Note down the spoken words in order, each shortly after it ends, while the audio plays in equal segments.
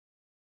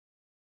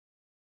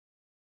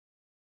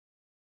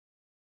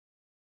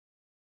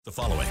The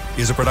following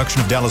is a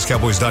production of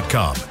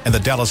DallasCowboys.com and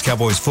the Dallas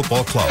Cowboys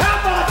Football Club.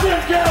 How about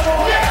them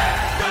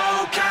Cowboys?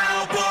 Go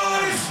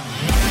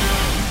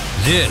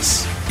Cowboys!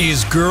 This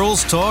is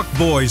Girls Talk,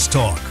 Boys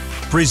Talk,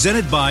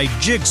 presented by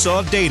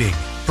Jigsaw Dating,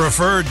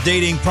 preferred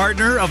dating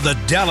partner of the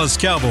Dallas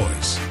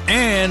Cowboys,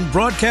 and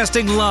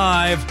broadcasting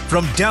live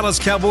from Dallas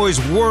Cowboys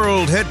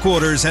World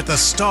Headquarters at the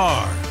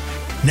Star.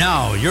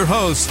 Now, your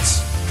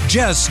hosts,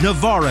 Jess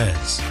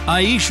Navarez,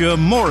 Aisha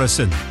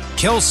Morrison,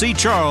 Kelsey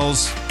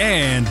Charles,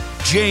 and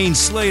Jane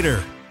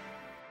Slater.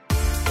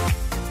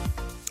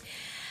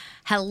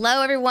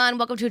 Hello, everyone.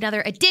 Welcome to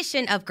another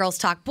edition of Girls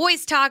Talk,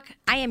 Boys Talk.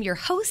 I am your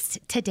host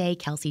today,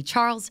 Kelsey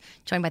Charles,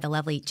 joined by the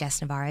lovely Jess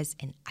Navarez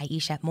and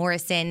Aisha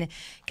Morrison.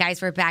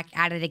 Guys, we're back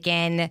at it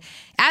again.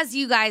 As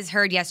you guys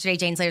heard yesterday,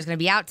 Jane Slater's going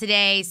to be out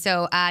today.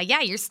 So,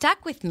 you're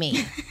stuck with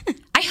me.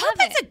 I hope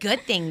that's a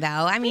good thing, though.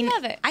 I mean,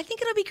 love it. I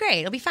think it'll be great.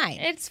 It'll be fine.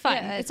 It's fun.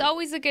 Yeah, it's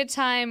always a good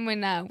time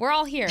when we're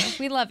all here.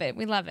 We love it.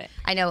 We love it.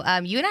 I know.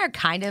 You and I are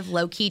kind of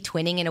low-key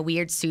twinning in a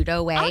weird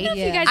pseudo way. I don't know if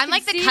you guys I'm can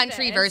like the see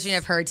country this. version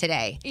of her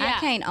today. Yeah.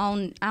 I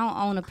don't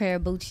own a pair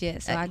of boots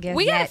yet, so I guess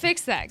We gotta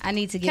fix that. I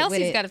need to get Kelsey's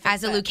with it. gotta fix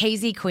As a that.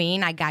 Lucchese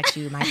queen, I got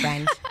you, my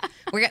friend.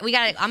 we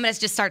got. I'm gonna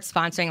just start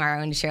sponsoring our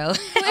own show.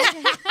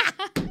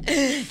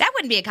 That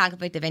wouldn't be a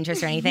conflict of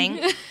interest or anything.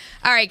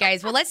 All right,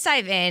 guys. Well, let's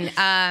dive in.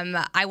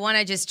 I want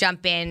to just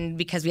jump in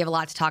because we have a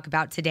lot to talk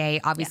about today.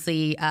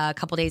 Obviously, a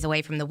couple days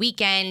away from the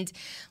weekend.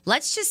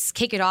 Let's just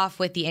kick it off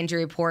with the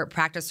injury report,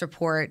 practice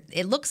report.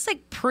 It looks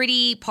like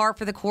pretty par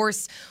for the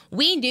course.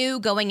 We knew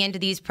going into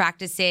these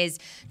practices,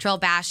 Terrell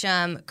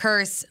Basham,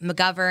 Curse,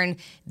 McGovern,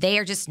 they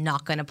are just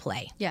not going to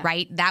play,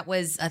 right? That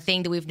was a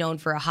thing that we've known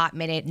for a hot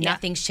minute. Yeah.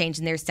 Nothing's changed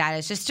in their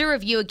status. Just to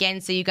review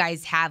again so you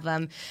guys have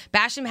them.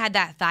 Basham had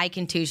that thigh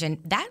contusion.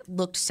 That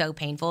looked so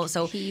painful.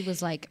 So He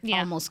was like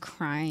almost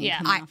crying Yeah.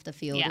 coming off the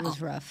field. yeah. It was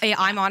rough.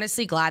 I'm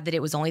honestly glad that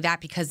it was only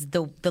that because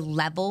the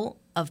level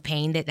of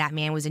pain that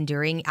man was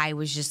enduring, I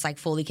was just like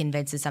fully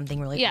convinced that something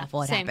really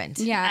awful had same. happened.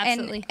 Yeah,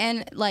 Absolutely.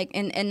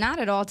 and not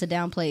at all to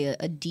downplay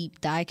a deep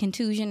thigh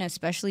contusion,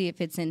 especially if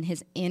it's in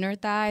his inner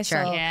thigh.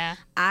 Sure. So Yeah.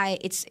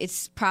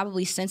 it's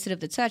probably sensitive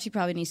to touch. He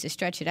probably needs to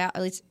stretch it out.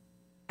 At least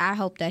I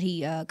hope that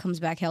he comes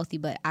back healthy,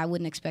 but I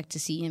wouldn't expect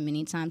to see him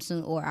anytime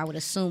soon, or I would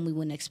assume we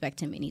wouldn't expect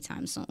him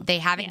anytime soon. They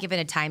haven't given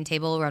a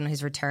timetable around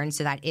his return,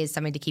 so that is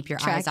something to keep your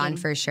eyes on Tracking.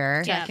 for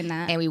sure. Tracking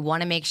that. And we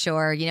want to make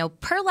sure,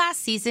 per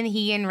last season,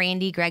 he and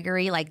Randy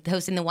Gregory, like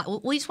hosting the one,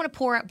 we just want to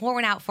pour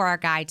one out for our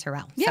guy,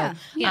 Terrell. Yeah.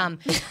 So,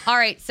 all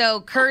right.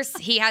 So, Curse,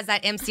 he has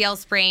that MCL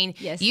sprain.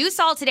 Yes. You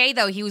saw today,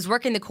 though, he was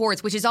working the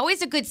cords, which is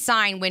always a good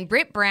sign when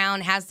Britt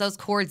Brown has those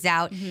cords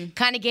out,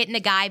 kind of getting the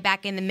guy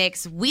back in the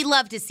mix. We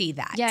love to see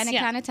that. Yeah, and it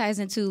kind of ties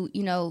into,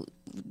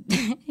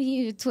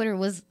 Twitter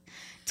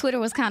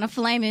was kind of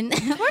flaming.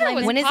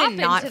 When is it popping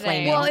not today.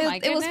 flaming? Well, Oh my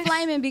it was goodness.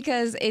 flaming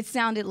because it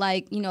sounded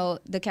like,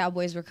 the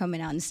Cowboys were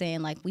coming out and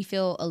saying, like, we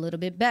feel a little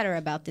bit better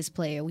about this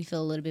player. We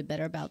feel a little bit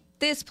better about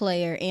this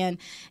player. And,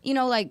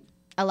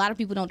 a lot of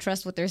people don't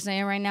trust what they're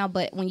saying right now,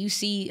 but when you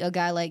see a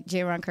guy like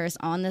Jaron Curse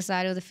on the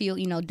side of the field,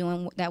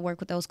 doing that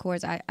work with those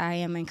cords, I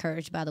am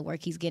encouraged by the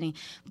work he's getting.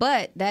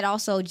 But that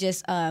also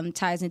just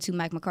ties into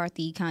Mike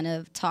McCarthy kind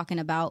of talking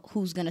about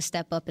who's going to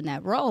step up in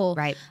that role.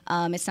 Right.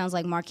 It sounds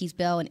like Marquise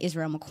Bell and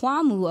Israel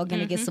Mukuamu are going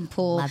to get some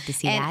pull. Love to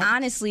see and that.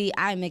 honestly,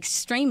 I'm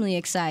extremely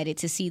excited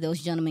to see those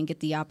gentlemen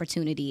get the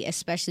opportunity,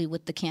 especially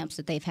with the camps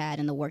that they've had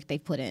and the work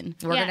they've put in.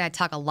 We're Yeah. going to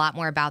talk a lot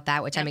more about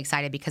that, which I'm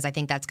excited because I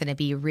think that's going to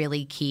be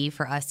really key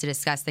for us to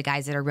discuss the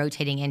guys that are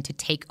rotating in to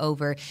take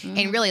over.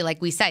 And really,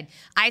 like we said,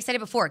 I said it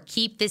before,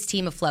 keep this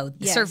team afloat.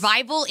 Yes.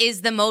 Survival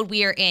is the mode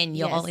we are in,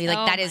 y'all. Yes. Like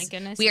Oh that my is,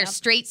 goodness, we are yep.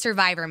 straight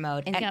survivor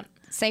mode. And Yep.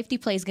 safety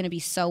play is going to be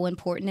so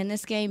important in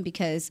this game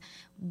because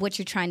what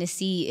you're trying to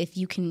see if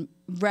you can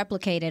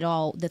replicate at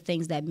all the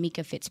things that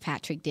Mika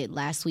Fitzpatrick did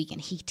last week, and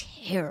he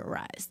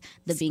terrorized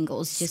the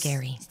Bengals. Just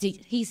Scary.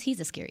 He's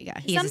a scary guy.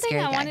 He is a Something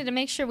scary I guy. wanted to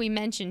make sure we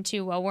mentioned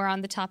too while we're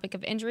on the topic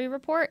of injury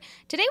report.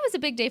 Today was a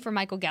big day for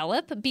Michael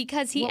Gallup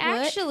because he What?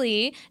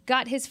 actually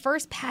got his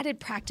first padded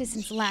practice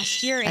since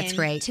last year. That's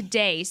great.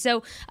 Today.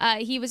 So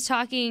he was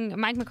talking,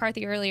 Mike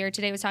McCarthy earlier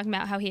today was talking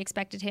about how he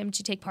expected him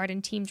to take part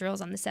in team drills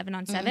on the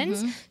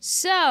 7-on-7s.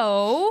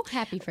 So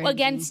Happy for him,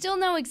 again, Jimmy. still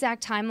no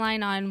exact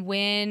timeline on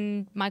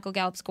when Michael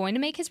Gallup's going to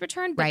make his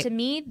return. But Right. to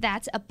me,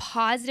 that's a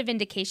positive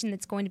indication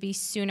that's going to be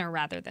sooner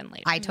rather than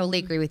later. I totally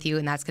agree with you,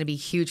 and that's going to be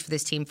huge for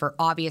this team for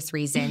obvious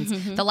reasons.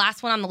 The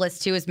last one on the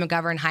list, too, is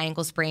McGovern high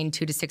ankle sprain.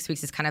 2 to 6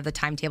 weeks is kind of the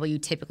timetable you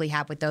typically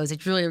have with those.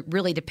 It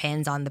really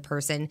depends on the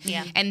person.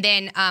 Yeah. And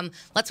then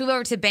let's move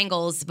over to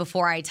Bengals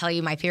before I tell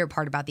you my favorite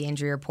part about the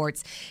injury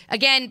reports.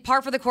 Again,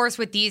 par for the course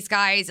with these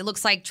guys. It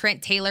looks like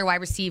Trent Taylor,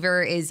 wide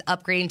receiver, is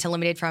upgrading to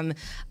limited from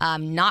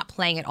not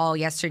playing at all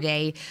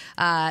yesterday.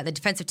 The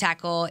defensive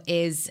tackle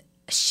is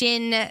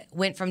Shin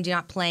went from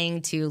not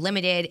playing to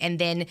limited, and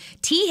then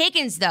T.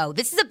 Higgins, though,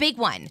 this is a big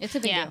one. It's a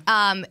big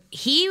deal.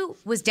 He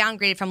was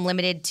downgraded from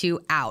limited to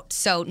out.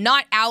 So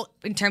not out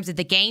in terms of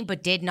the game,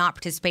 but did not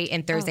participate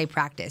in Thursday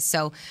practice.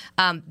 So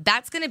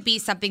that's going to be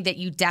something that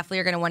you definitely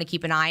are going to want to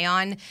keep an eye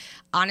on.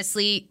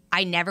 Honestly,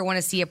 I never want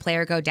to see a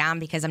player go down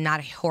because I'm not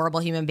a horrible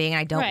human being and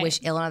I don't wish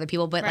ill on other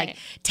people. But like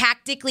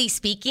tactically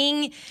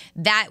speaking,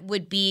 that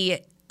would be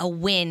a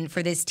win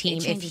for this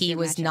team if he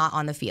was not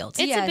on the field.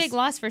 It's a big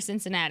loss for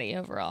Cincinnati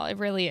overall. It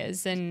really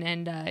is. And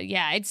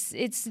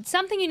it's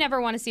something you never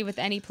want to see with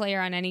any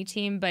player on any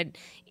team, but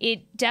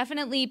it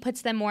definitely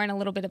puts them more in a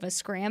little bit of a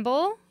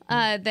scramble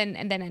than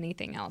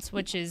anything else,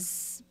 which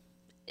is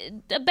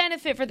a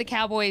benefit for the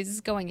Cowboys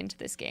going into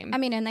this game. I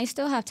mean, and they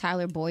still have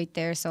Tyler Boyd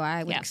there, so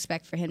I would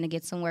expect for him to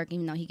get some work,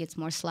 even though he gets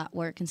more slot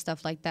work and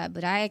stuff like that.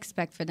 But I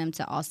expect for them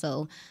to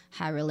also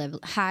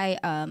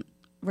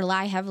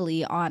rely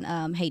heavily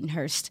on Hayden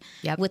Hurst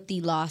with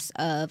the loss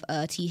of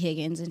T.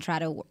 Higgins and try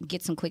to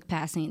get some quick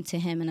passing to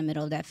him in the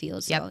middle of that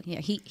field. So,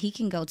 he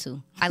can go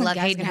too. I love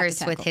Hayden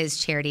Hurst with his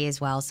charity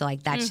as well. So,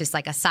 like, that's just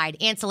like a side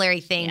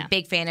ancillary thing. Yeah.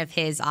 Big fan of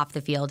his off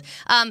the field.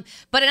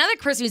 But another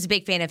person who's a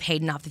big fan of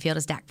Hayden off the field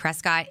is Dak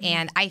Prescott.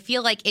 And I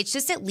feel like it's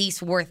just at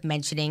least worth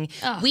mentioning.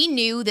 We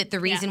knew that the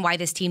reason why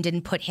this team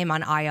didn't put him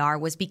on IR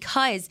was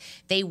because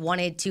they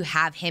wanted to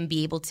have him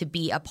be able to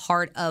be a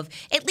part of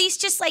at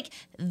least just like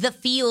the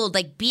field,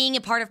 like being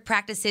a part of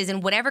practices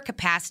in whatever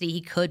capacity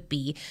he could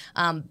be,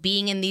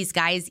 being in these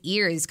guys'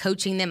 ears,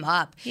 coaching them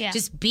up,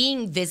 just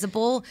being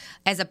visible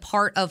as a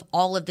part of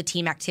all of the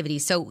team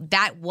activities. So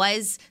that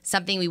was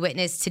something we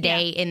witnessed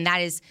today, and that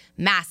is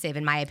massive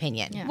in my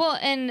opinion. Yeah. Well,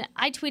 and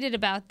I tweeted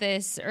about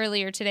this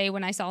earlier today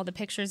when I saw the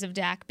pictures of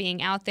Dak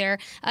being out there,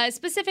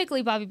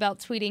 specifically Bobby Belt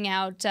tweeting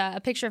out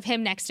a picture of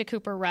him next to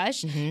Cooper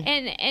Rush,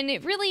 and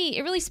it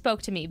really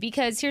spoke to me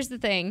because here's the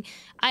thing,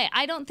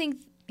 I don't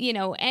think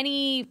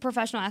any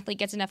professional athlete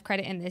gets enough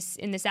credit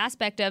in this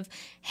aspect of,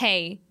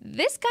 hey,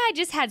 this guy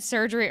just had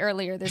surgery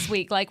earlier this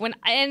week. Like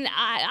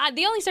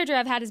the only surgery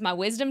I've had is my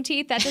wisdom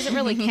teeth. That doesn't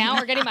really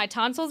count. Or getting my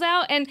tonsils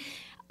out. And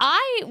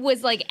I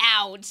was like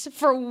out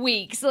for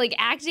weeks, like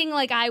acting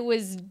like I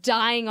was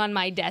dying on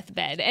my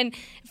deathbed. And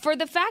for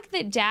the fact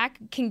that Dak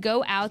can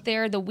go out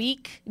there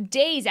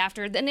days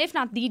after, and if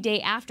not the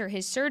day after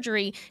his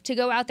surgery, to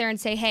go out there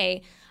and say,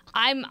 hey,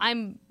 I'm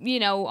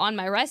on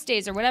my rest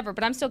days or whatever,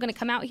 but I'm still going to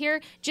come out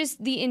here.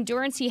 Just the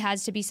endurance he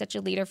has to be such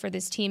a leader for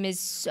this team is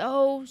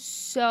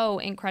so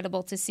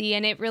incredible to see.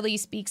 And it really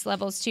speaks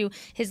levels to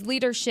his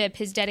leadership,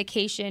 his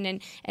dedication,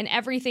 and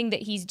everything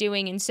that he's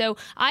doing. And so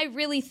I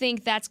really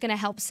think that's going to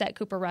help set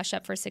Cooper Rush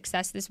up for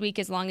success this week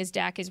as long as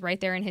Dak is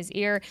right there in his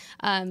ear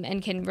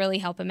and can really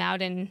help him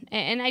out. And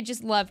I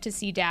just love to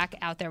see Dak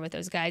out there with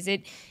those guys.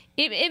 It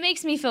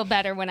makes me feel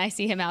better when I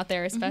see him out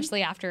there,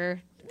 especially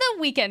after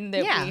the weekend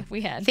that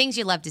we had. Things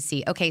you love to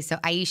see. Okay, so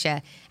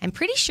Aisha, I'm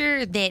pretty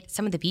sure that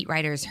some of the beat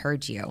writers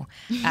heard you.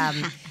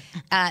 The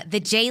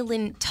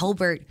Jalen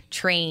Tolbert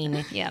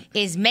train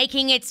is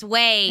making its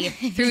way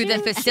through the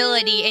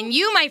facility, and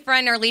you, my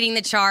friend, are leading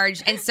the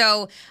charge. And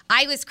so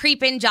I was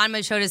creeping John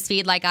Machota's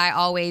feed like I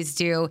always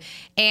do,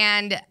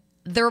 and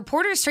the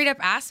reporter straight up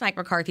asked Mike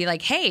McCarthy,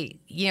 like, hey,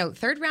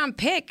 third round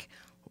pick,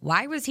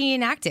 why was he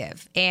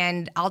inactive?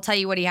 And I'll tell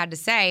you what he had to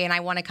say, and I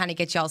want to kind of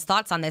get y'all's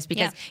thoughts on this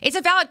because it's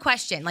a valid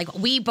question. Like,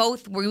 we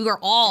were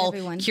all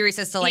curious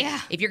as to, like,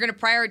 if you're going to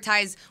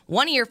prioritize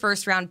one of your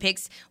first-round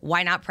picks,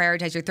 why not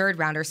prioritize your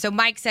third-rounder? So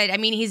Mike said, I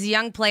mean, he's a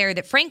young player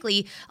that,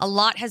 frankly, a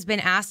lot has been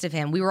asked of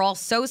him. We were all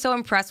so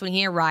impressed when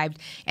he arrived,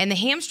 and the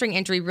hamstring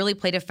injury really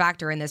played a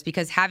factor in this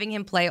because having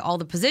him play all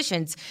the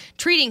positions,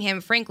 treating him,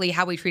 frankly,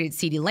 how we treated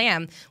CeeDee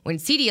Lamb when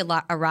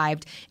CeeDee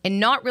arrived, and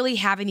not really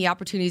having the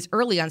opportunities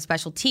early on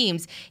special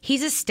teams,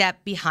 he's a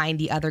step behind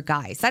the other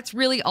guys. That's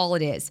really all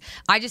it is.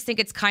 I just think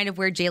it's kind of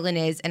where Jalen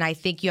is, and I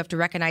think you have to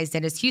recognize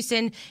Dennis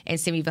Houston and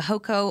Simi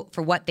Fehoko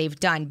for what they've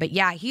done. But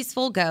yeah, he's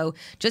full go.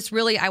 Just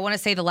really, I want to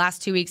say the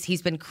last 2 weeks,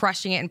 he's been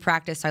crushing it in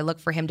practice, so I look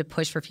for him to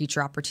push for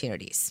future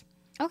opportunities.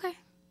 Okay.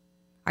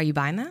 Are you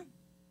buying that?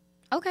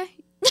 Okay.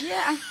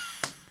 Yeah.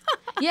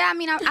 Yeah, I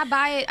mean, I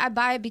buy it. I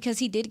buy it because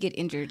he did get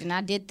injured, and I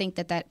did think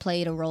that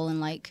played a role in,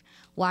 like,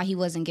 why he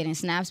wasn't getting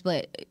snaps.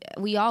 But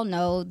we all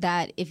know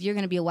that if you're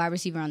going to be a wide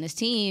receiver on this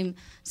team,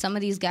 some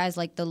of these guys,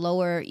 like the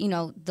lower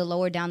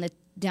down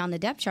the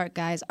depth chart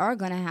guys, are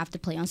going to have to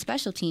play on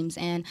special teams.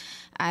 And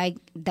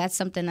that's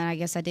something that I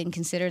guess I didn't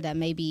consider, that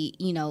maybe,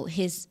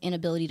 his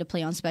inability to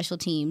play on special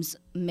teams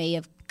may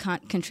have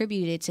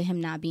contributed to him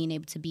not being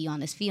able to be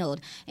on this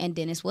field. And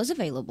Dennis was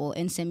available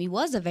and Simi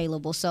was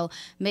available. So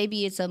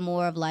maybe it's a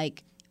more of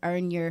like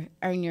earn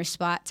your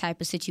spot type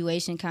of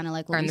situation, kind of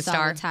like what we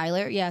saw with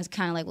Tyler. Yeah, it's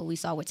kind of like what we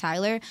saw with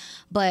Tyler.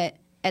 But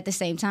at the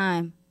same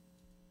time,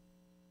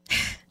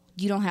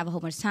 you don't have a whole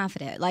bunch of time for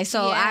that. Like,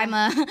 so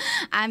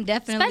I'm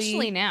definitely,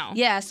 especially now.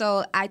 Yeah,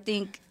 so I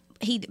think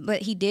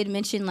he did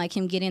mention like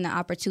him getting the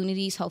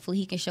opportunities. Hopefully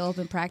he can show up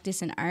in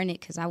practice and earn it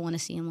because I want to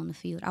see him on the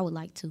field. I would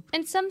like to.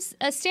 And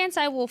a stance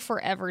I will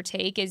forever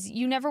take is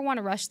you never want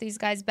to rush these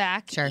guys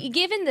back. Sure.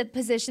 Given the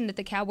position that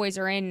the Cowboys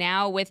are in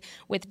now with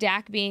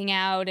Dak being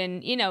out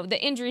and, the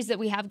injuries that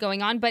we have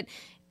going on. But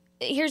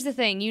here's the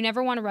thing. You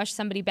never want to rush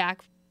somebody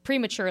back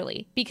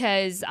prematurely,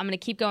 because I'm going to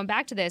keep going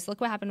back to this.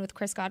 Look what happened with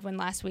Chris Godwin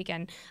last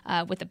weekend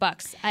with the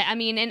Bucs. I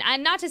mean,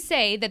 and not to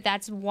say that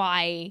that's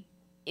why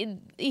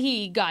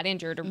he got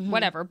injured or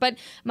whatever, but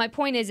my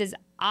point is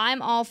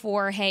I'm all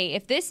for, hey,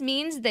 if this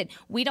means that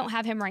we don't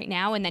have him right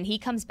now and then he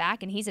comes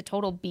back and he's a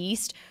total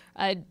beast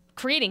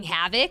creating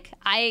havoc,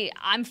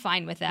 I'm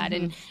fine with that.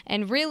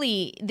 And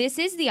really, this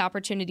is the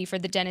opportunity for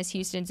the Dennis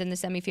Houstons and the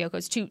Semi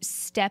Fiocos to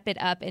step it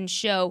up and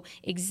show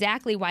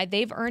exactly why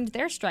they've earned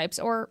their stripes,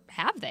 or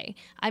have they?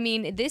 I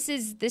mean, this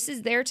is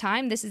their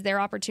time, this is their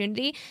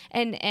opportunity,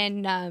 and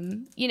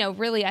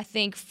really, I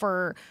think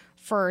for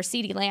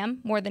CeeDee Lamb,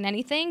 more than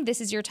anything,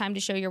 this is your time to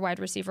show your wide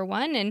receiver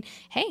one. And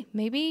hey,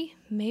 maybe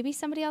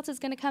somebody else is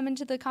going to come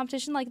into the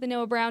competition like the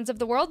Noah Browns of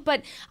the world.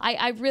 But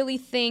I really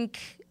think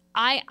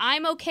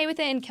I'm okay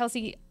with it. And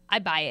Kelsey, I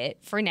buy it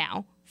for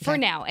now. For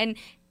now. And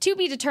to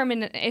be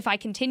determined if I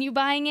continue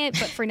buying it.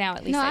 But for now,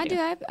 at least I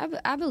do.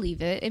 I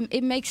believe it.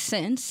 It makes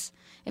sense.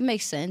 It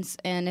makes sense.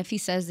 And if he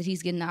says that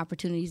he's getting the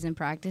opportunities in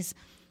practice,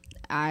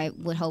 I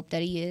would hope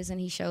that he is and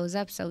he shows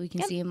up so we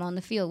can see him on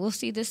the field. We'll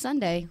see this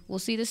Sunday.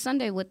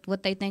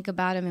 What they think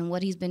about him and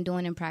what he's been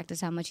doing in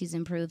practice, how much he's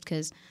improved,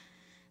 because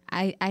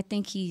I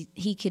think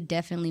he could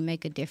definitely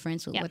make a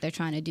difference with what they're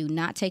trying to do.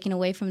 Not taking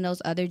away from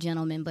those other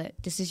gentlemen, but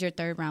this is your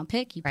third-round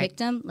pick. You picked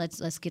him.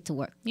 Let's get to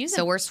work.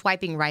 So we're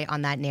swiping right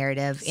on that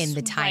narrative in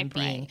the time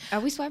being. Are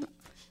we swiping?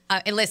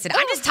 And listen,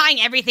 I'm just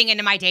tying everything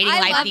into my dating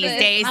life these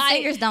days. My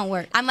fingers don't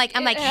work. I'm like,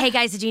 hey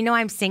guys, did you know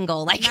I'm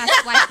single? Like,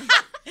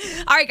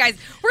 all right, guys,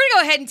 we're going to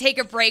go ahead and take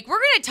a break. We're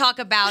going to talk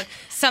about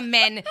some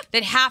men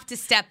that have to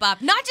step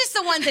up, not just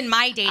the ones in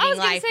my dating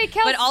life,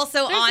 but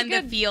also on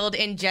the field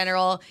in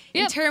general,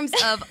 in terms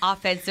of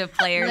offensive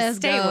players. Let's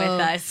Stay go. with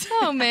us.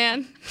 Oh,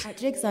 man. At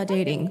Jigsaw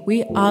Dating,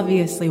 we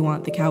obviously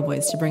want the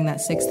Cowboys to bring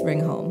that sixth ring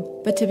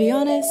home. But to be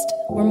honest,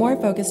 we're more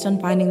focused on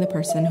finding the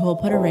person who will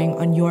put a ring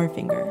on your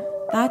finger.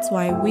 That's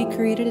why we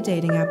created a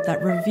dating app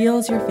that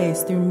reveals your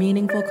face through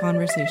meaningful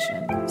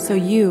conversation, so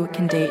you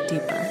can date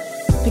deeper.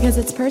 Because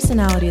it's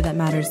personality that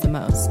matters the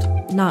most,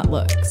 not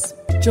looks.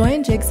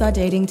 Join Jigsaw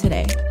Dating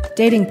today,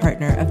 dating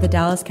partner of the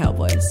Dallas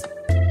Cowboys.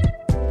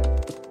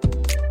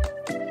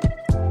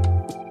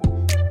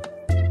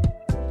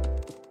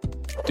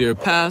 Dear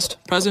past,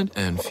 present,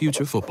 and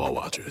future football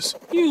watchers,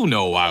 you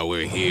know why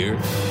we're here.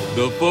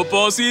 The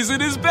football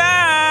season is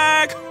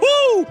back!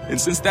 Woo! And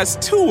since that's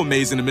too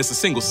amazing to miss a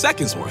single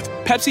second's worth,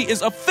 Pepsi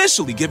is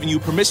officially giving you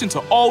permission to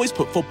always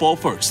put football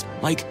first.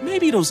 Like,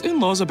 maybe those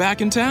in-laws are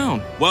back in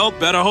town. Well,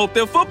 better hope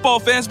they're football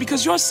fans,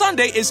 because your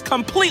Sunday is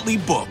completely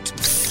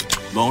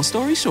booked. Long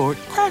story short,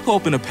 crack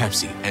open a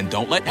Pepsi and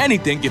don't let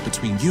anything get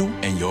between you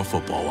and your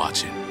football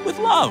watching. With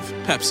love,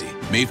 Pepsi,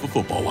 made for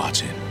football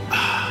watching.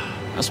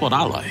 That's what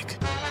I like.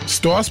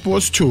 Star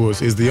Sports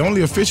Tours is the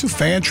only official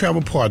fan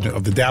travel partner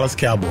of the Dallas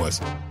Cowboys,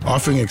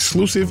 offering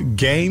exclusive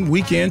game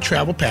weekend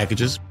travel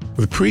packages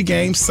with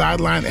pre-game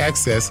sideline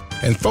access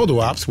and photo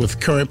ops with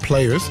current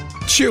players,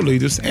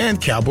 cheerleaders,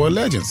 and Cowboy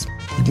legends.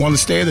 You want to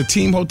stay at a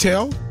team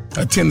hotel,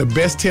 attend the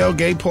best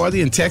tailgate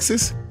party in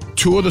Texas,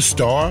 tour the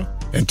Star,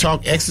 and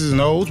talk X's and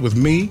O's with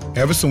me,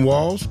 Everson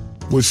Walls?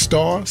 With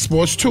Star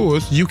Sports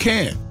Tours, you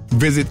can.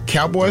 Visit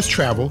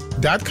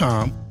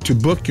cowboystravel.com to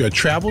book your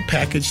travel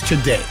package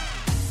today.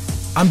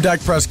 I'm Dak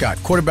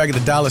Prescott, quarterback of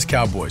the Dallas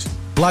Cowboys.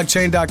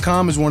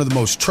 Blockchain.com is one of the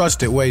most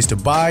trusted ways to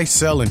buy,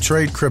 sell, and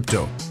trade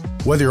crypto.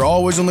 Whether you're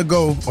always on the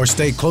go or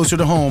stay closer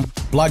to home,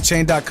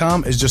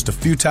 Blockchain.com is just a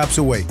few taps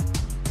away.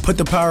 Put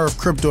the power of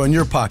crypto in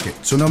your pocket,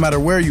 so no matter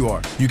where you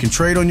are, you can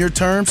trade on your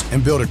terms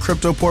and build a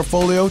crypto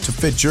portfolio to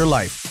fit your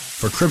life.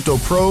 For crypto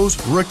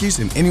pros, rookies,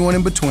 and anyone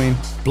in between,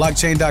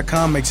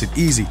 Blockchain.com makes it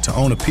easy to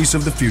own a piece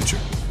of the future.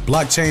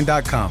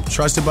 Blockchain.com,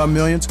 trusted by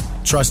millions,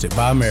 trusted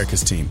by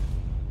America's team.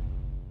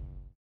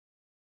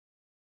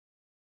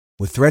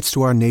 With threats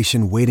to our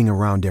nation waiting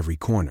around every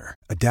corner,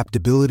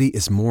 adaptability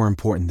is more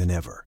important than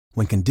ever.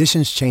 When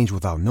conditions change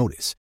without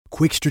notice,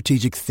 quick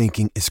strategic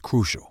thinking is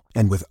crucial.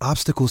 And with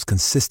obstacles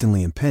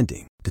consistently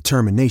impending,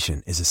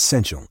 determination is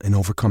essential in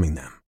overcoming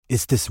them.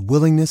 It's this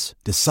willingness,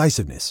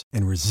 decisiveness,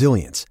 and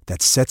resilience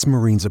that sets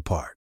Marines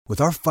apart. With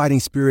our fighting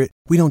spirit,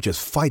 we don't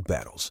just fight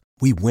battles,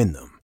 we win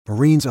them.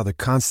 Marines are the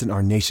constant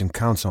our nation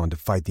counts on to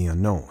fight the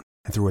unknown.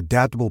 And through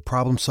adaptable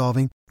problem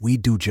solving, we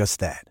do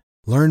just that.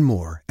 Learn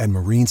more at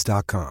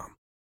Marines.com.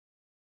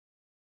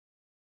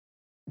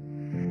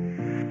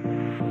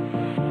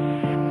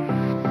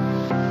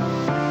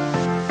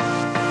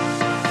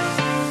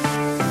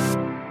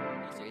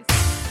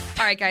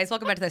 All right, guys,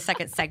 welcome back to the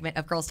second segment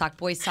of Girls Talk,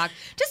 Boys Talk.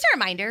 Just a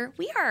reminder,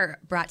 we are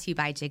brought to you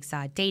by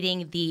Jigsaw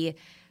Dating, the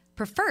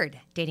preferred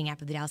dating app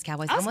of the Dallas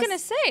Cowboys. I was going to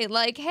say,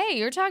 like, hey,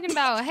 you're talking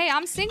about, hey,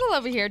 I'm single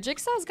over here.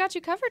 Jigsaw's got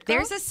you covered, girl.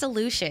 There's a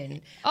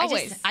solution.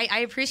 Always. I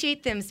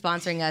appreciate them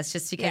sponsoring us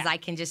just because I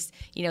can just,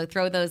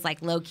 throw those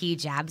like low-key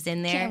jabs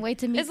in there. Can't wait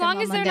to meet as them long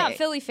on as they're Monday. not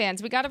Philly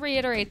fans. We got to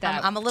reiterate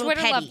that. I'm a little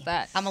Twitter petty. loved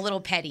that. I'm a little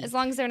petty. As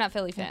long as they're not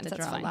Philly fans, that's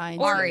draw a fine. line.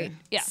 All right.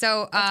 Yeah.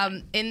 So,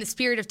 in the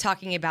spirit of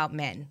talking about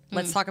men,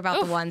 let's talk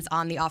about the ones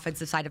on the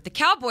offensive side of the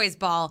Cowboys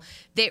ball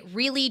that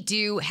really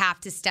do have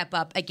to step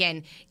up.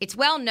 Again, it's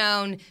well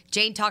known.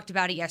 Jane talked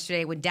about it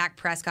yesterday when Dak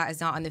Prescott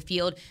is not on the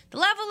field. The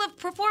level of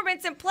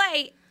performance and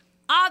play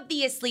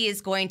obviously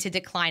is going to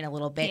decline a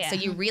little bit. Yeah. So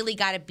you really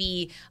got to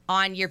be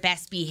on your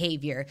best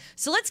behavior.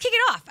 So let's kick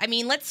it off. I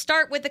mean, let's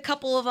start with a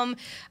couple of them.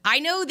 I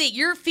know that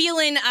you're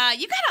feeling,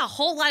 you got a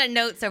whole lot of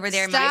notes over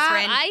there, my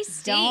friend. I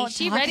see.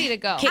 She ready to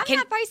go. I'm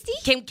not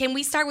feisty. Can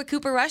we start with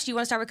Cooper Rush? Do you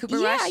want to start with Cooper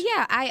Rush?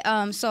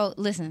 Yeah. So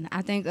listen,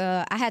 I think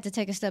I had to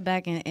take a step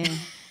back and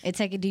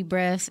take a deep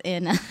breath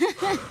and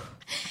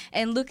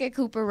and look at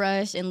Cooper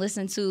Rush and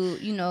listen to,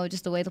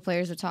 just the way the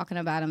players are talking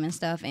about him and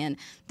stuff. And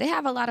they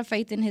have a lot of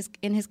faith in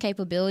his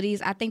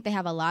capabilities. I think they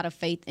have a lot of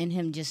faith in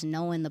him just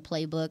knowing the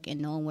playbook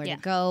and knowing where to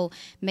go,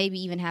 maybe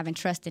even having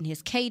trust in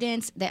his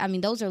cadence.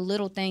 Those are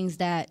little things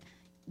that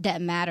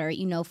matter,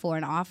 for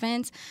an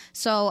offense.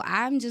 So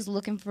I'm just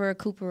looking for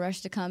Cooper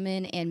Rush to come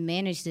in and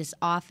manage this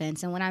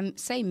offense. And when I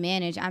say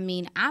manage,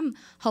 I'm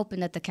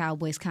hoping that the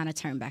Cowboys kind of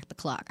turn back the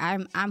clock.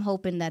 I'm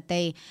hoping that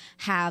they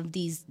have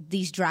these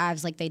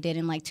drives like they did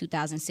in like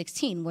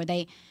 2016 where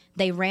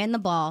they ran the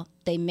ball,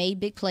 they made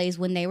big plays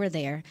when they were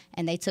there,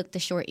 and they took the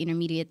short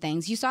intermediate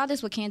things. You saw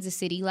this with Kansas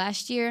City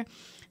last year,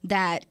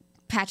 that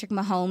Patrick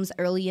Mahomes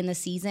early in the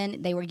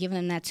season, they were giving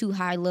him that too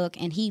high look,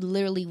 and he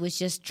literally was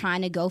just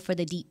trying to go for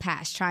the deep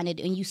pass,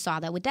 and you saw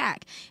that with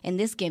Dak. In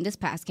this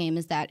past game,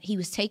 is that he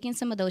was taking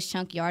some of those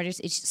chunk yardage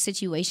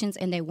situations,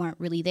 and they weren't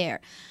really there.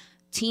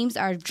 Teams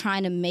are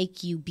trying to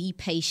make you be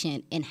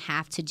patient and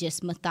have to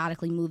just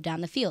methodically move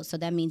down the field. So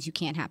that means you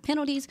can't have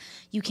penalties,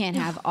 you can't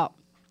have all.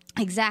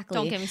 Exactly.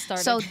 Don't get me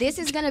started. So this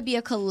is going to be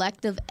a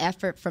collective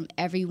effort from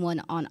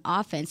everyone on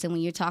offense. And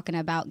when you're talking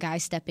about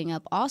guys stepping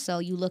up, also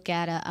you look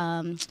at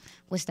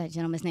what's that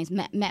gentleman's name?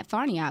 Matt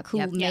Farniok,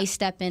 who may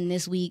step in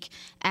this week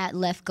at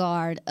left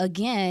guard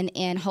again,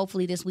 and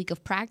hopefully this week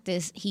of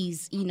practice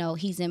he's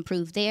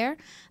improved there.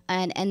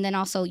 And then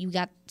also you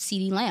got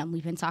CeeDee Lamb.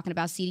 We've been talking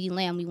about CeeDee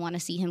Lamb. We want to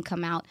see him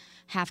come out,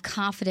 have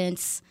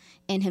confidence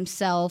in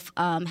himself,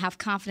 have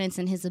confidence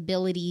in his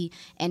ability,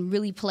 and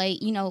really play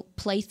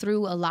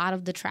through a lot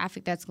of the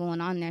traffic that's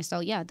going on there. So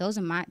yeah, those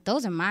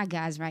are my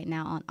guys right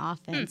now on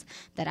offense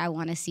that I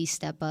want to see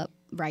step up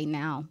right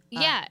now.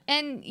 Yeah,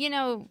 and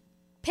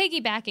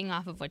piggybacking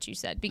off of what you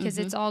said, because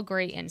it's all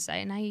great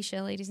insight. And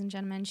Aisha, ladies and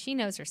gentlemen, she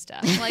knows her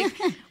stuff. Like,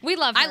 we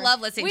love her. I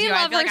love listening to you.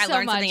 I feel like I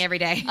learn something every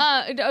day.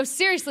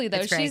 Seriously,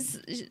 though. She's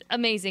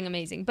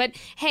amazing. But,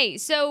 hey,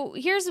 so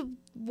here's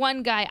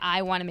one guy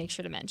I want to make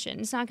sure to mention.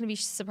 It's not going to be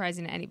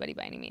surprising to anybody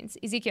by any means.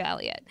 Ezekiel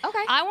Elliott.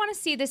 Okay. I want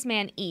to see this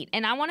man eat,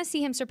 and I want to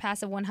see him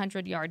surpass a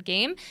 100-yard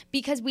game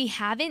because we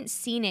haven't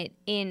seen it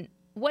in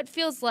what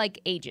feels like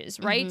ages,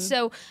 right?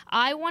 So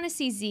I want to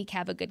see Zeke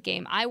have a good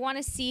game. I want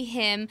to see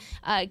him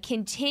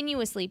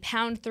continuously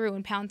pound through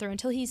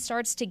until he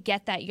starts to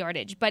get that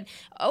yardage. But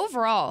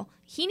overall,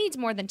 he needs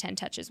more than 10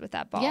 touches with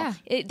that ball. Yeah.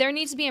 There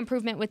needs to be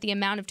improvement with the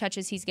amount of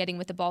touches he's getting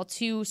with the ball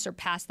to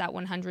surpass that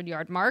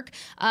 100-yard mark.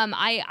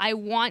 I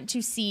want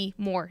to see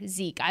more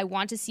Zeke. I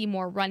want to see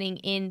more running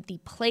in the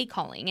play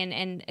calling.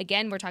 And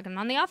again, we're talking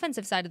on the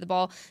offensive side of the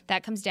ball.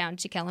 That comes down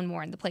to Kellen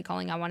Moore and the play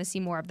calling. I want to see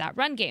more of that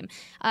run game.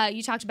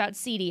 You talked about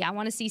CeeDee. I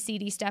want to see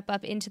CeeDee step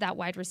up into that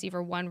wide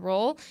receiver one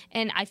role.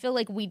 And I feel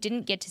like we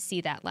didn't get to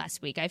see that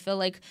last week. I feel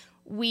like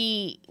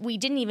we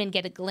didn't even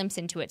get a glimpse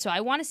into it. So I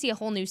want to see a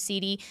whole new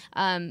CeeDee,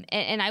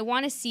 and I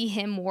want to see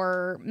him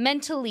more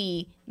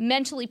mentally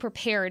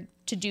prepared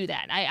to do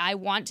that. I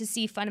want to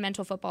see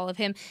fundamental football of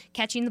him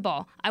catching the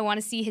ball. I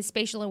want to see his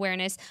spatial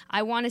awareness.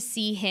 I want to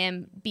see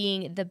him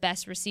being the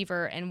best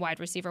receiver and wide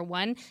receiver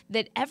one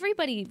that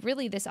everybody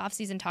really this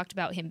offseason talked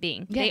about him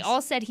being. Yes. They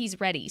all said he's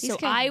ready. So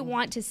I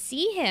want to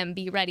see him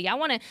be ready. I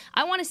want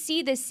to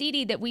see the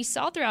CeeDee that we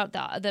saw throughout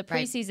the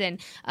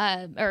preseason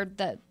or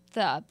the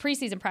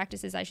preseason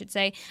practices, I should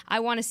say. I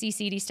want to see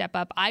CeeDee step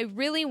up. I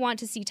really want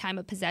to see time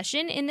of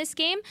possession in this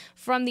game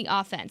from the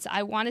offense.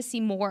 I want to see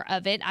more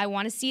of it. I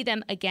want to see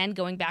them, again,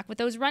 going back with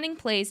those running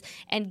plays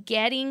and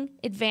getting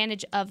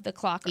advantage of the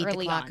clock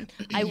early on.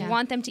 I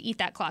want them to eat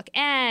that clock.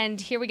 And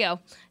here we go.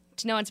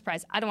 To no one's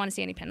surprise, I don't want to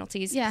see any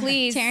penalties. Yeah.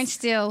 Please. Terrence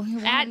Steele.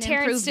 At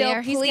Terrence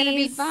Steele, he's going to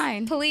be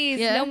fine. Please,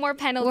 no more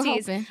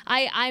penalties. We're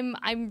hoping.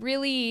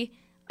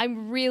 I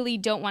really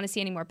don't want to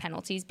see any more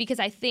penalties because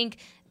I think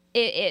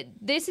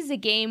this is a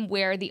game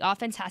where the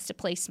offense has to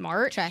play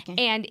smart. Tracking.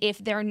 And if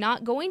they're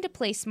not going to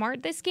play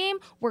smart this game,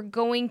 we're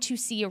going to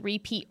see a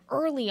repeat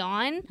early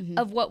on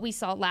of what we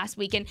saw last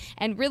week.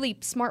 And really,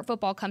 smart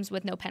football comes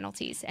with no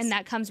penalties. And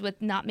that comes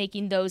with not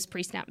making those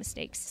pre-snap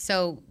mistakes.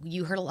 So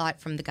you heard a lot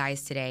from the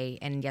guys today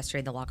and yesterday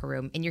in the locker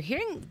room, and you're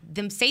hearing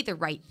them say the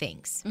right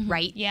things,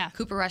 right? Yeah.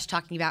 Cooper Rush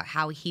talking about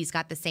how he's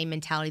got the same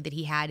mentality that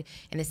he had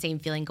and the same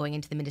feeling going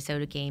into the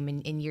Minnesota game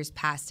in years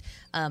past.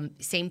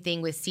 Same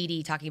thing with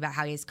CD talking about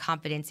how he has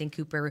confidence in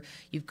Cooper.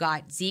 You've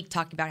got Zeke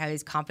talking about how he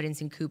has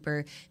confidence in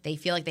Cooper. They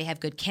feel like they have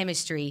good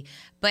chemistry.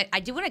 But I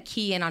do want to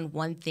key in on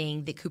one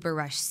thing that Cooper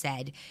Rush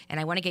said, and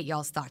I want to get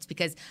y'all's thoughts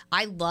because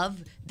I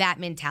love that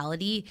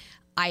mentality.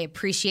 I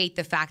appreciate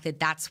the fact that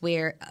that's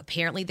where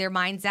apparently their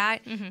mind's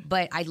at,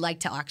 but I'd like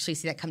to actually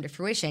see that come to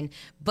fruition.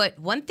 But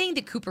one thing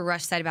that Cooper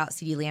Rush said about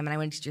CeeDee Lamb, and I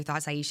want to get your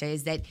thoughts, Aisha,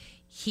 is that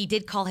he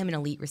did call him an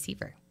elite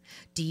receiver.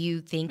 Do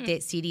you think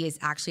that CD is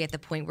actually at the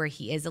point where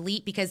he is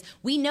elite? Because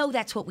we know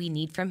that's what we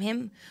need from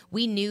him.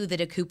 We knew that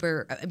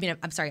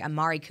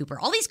Amari Cooper.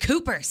 All these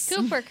Coopers.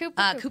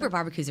 Cooper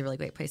Barbecue is a really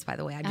great place, by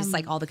the way. I just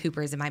like all the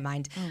Coopers in my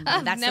mind.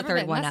 That's the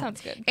third one that up. sounds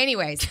good.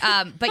 Anyways,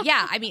 but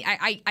yeah, I mean,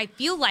 I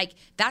feel like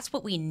that's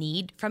what we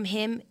need from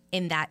him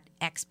in that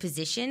X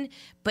position.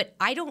 But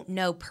I don't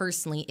know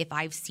personally if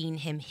I've seen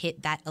him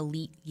hit that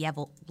elite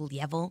level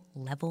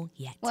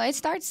yet. Well, it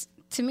starts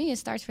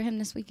for him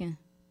this weekend.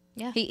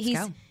 Yeah,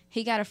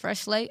 he got a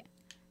fresh slate.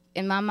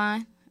 In my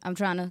mind, I'm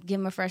trying to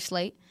give him a fresh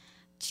slate.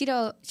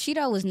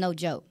 Cheeto was no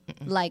joke.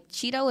 Like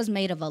Cheeto's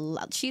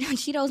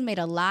made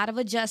a lot of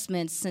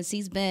adjustments since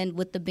he's been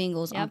with the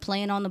Bengals on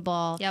playing on the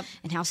ball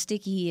and how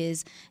sticky he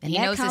is. And he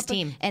knows his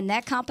team. And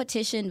that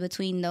competition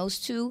between those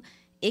two,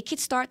 it could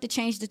start to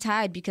change the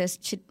tide because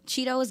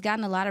Cheeto has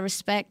gotten a lot of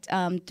respect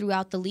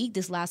throughout the league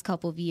this last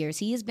couple of years.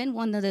 He has been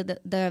one of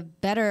the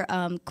better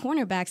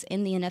cornerbacks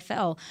in the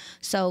NFL.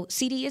 So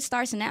CD, it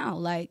starts now.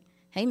 Like,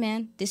 hey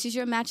man, this is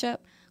your matchup.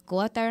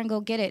 Go out there and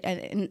go get it.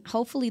 And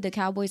hopefully the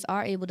Cowboys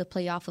are able to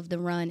play off of the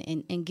run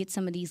and get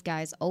some of these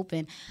guys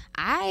open.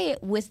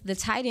 With the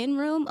tight end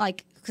room,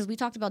 like, because we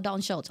talked about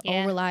Dalton Schultz,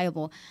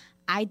 reliable.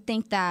 I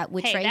think that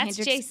with Trey Hendricks.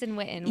 That's Jason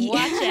Witten.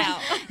 Watch out.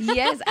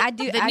 Yes, I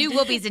do. The new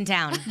Whoopies in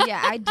town.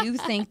 Yeah, I do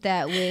think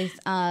that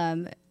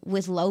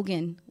with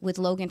Logan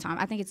Tom,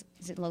 I think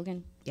is it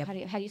Logan? Yep.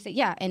 How do you say?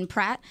 Yeah, and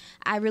Pratt,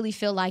 I really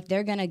feel like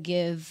they're going to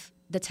give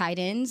the tight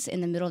ends in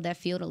the middle of that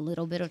field a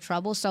little bit of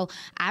trouble. So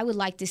I would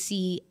like to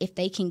see if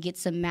they can get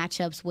some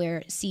matchups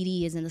where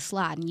CD is in the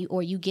slot and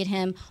you get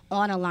him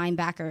on a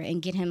linebacker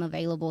and get him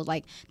available.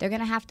 Like, they're going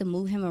to have to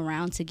move him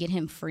around to get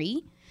him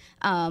free.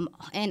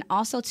 And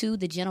also, too,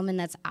 the gentleman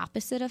that's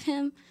opposite of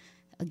him,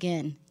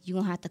 again, you're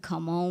going to have to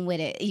come on with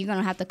it. You're going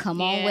to have to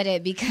come on with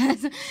it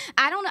because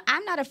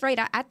I'm not afraid.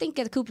 I think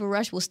that Cooper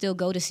Rush will still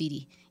go to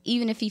CD,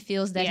 even if he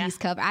feels that he's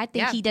covered. I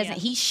think he doesn't.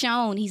 He's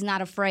shown he's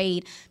not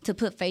afraid to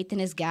put faith in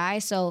his guy.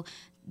 So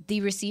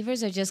the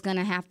receivers are just going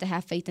to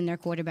have faith in their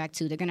quarterback,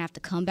 too. They're going to have to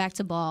come back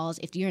to balls.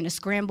 If you're in a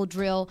scramble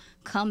drill,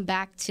 come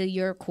back to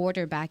your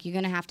quarterback. You're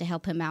going to have to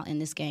help him out in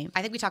this game.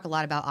 I think we talk a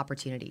lot about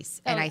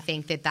opportunities, and I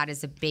think that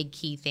is a big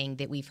key thing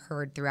that we've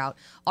heard throughout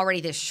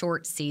already this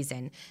short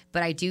season.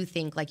 But I do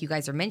think, like you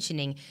guys are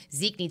mentioning,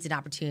 Zeke needs an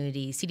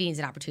opportunity, CD needs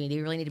an opportunity.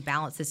 We really need to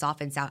balance this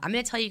offense out. I'm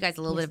going to tell you guys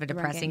a little bit of a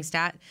depressing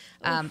stat.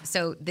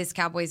 So this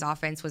Cowboys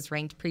offense was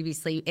ranked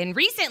previously and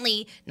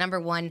recently number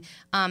 1.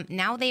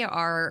 Now they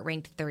are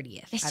ranked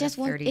 30th. It's just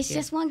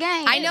one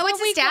game. I know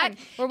it's a stat.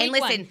 And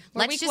listen,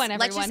 let's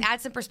just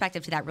add some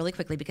perspective to that really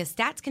quickly because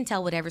stats can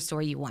tell whatever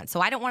story you want. So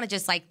I don't want to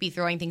just be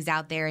throwing things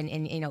out there and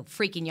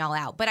freaking y'all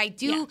out. But I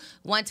do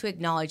want to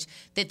acknowledge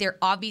that there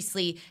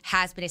obviously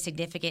has been a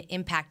significant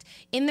impact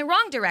in the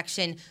wrong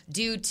direction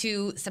due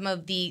to some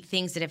of the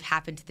things that have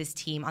happened to this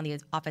team on the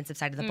offensive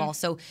side of the ball.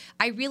 So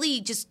I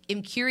really just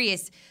am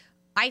curious.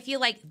 I feel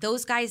like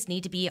those guys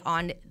need to be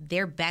on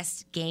their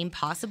best game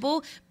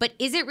possible, but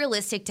is it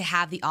realistic to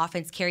have the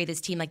offense carry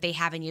this team like they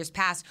have in years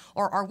past,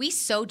 or are we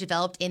so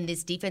developed in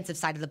this defensive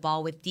side of the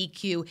ball with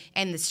DQ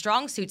and the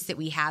strong suits that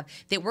we have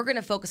that we're going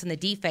to focus on the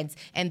defense,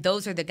 and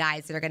those are the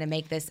guys that are going to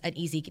make this an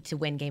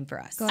easy-to-win game for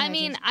us? I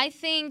mean, I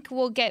think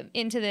we'll get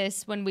into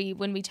this when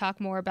we talk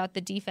more about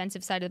the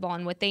defensive side of the ball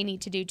and what they need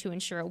to do to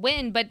ensure a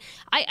win, but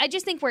I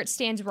just think where it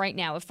stands right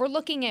now, if we're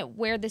looking at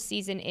where the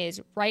season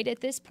is right at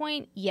this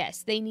point,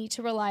 yes, they need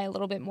to rely a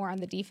little bit more on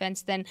the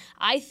defense than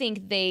I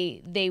think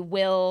they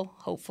will,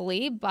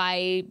 hopefully,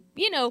 by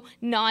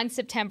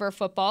non-September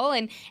football.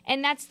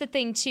 And that's the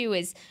thing too,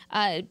 is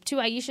to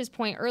Aisha's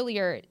point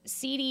earlier,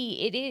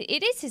 CD,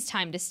 it is his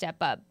time to step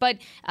up. But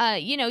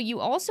you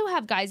also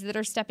have guys that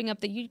are stepping up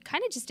that you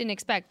kind of just didn't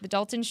expect, the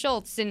Dalton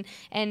Schultz, and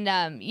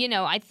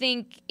I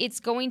think it's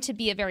going to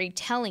be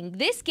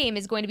this game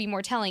is going to be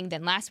more telling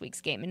than last week's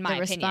game, in my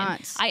opinion.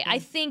 Response. I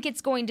think it's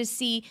going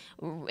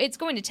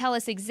to tell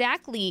us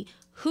exactly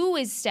who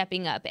is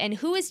stepping up and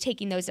who is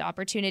taking those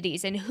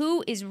opportunities and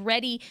who is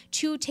ready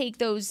to take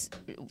those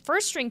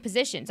first string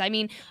positions. I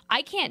mean,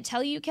 I can't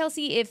tell you,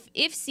 Kelsey, if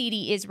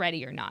CeeDee is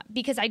ready or not,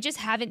 because I just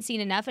haven't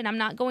seen enough, and I'm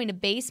not going to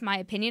base my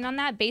opinion on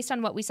that based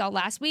on what we saw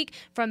last week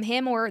from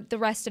him or the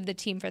rest of the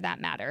team for that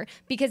matter,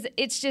 because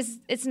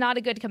it's not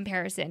a good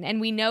comparison. And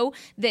we know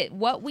that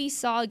what we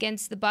saw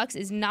against the Bucs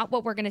is not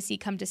what we're going to see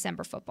come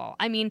December football.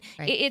 I mean,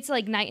 it's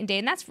like night and day,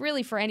 and that's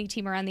really for any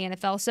team around the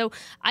NFL. So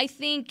I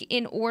think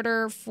in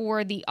order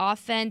for the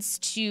offense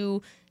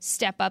to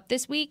step up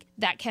this week,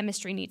 that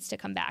chemistry needs to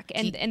come back.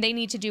 And they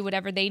need to do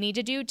whatever they need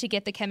to do to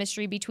get the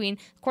chemistry between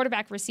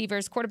quarterback,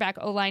 receivers, quarterback,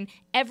 O-line.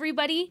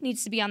 Everybody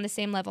needs to be on the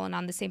same level and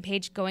on the same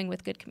page, going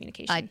with good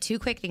communication. Two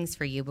quick things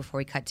for you before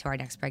we cut to our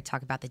next break,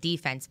 talk about the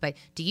defense. But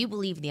do you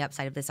believe in the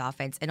upside of this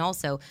offense? And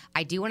also,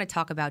 I do want to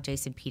talk about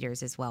Jason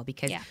Peters as well,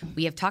 because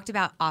we have talked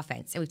about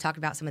offense and we've talked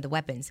about some of the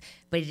weapons,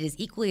 but it is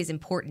equally as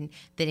important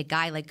that a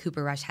guy like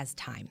Cooper Rush has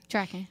time.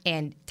 Tracking.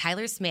 And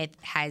Tyler Smith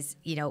has,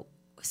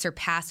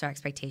 surpassed our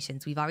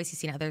expectations. We've obviously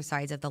seen other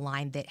sides of the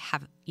line that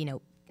have, they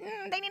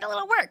need a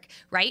little work,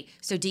 right?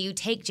 So do you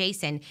take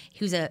Jason,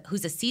 who's a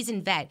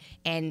seasoned vet,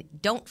 and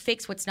don't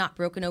fix what's not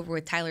broken over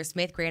with Tyler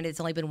Smith? Granted, it's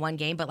only been one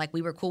game, but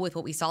we were cool with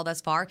what we saw thus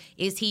far.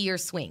 Is he your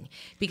swing?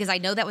 Because I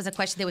know that was a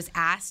question that was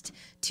asked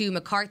to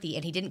McCarthy,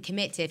 and he didn't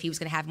commit to if he was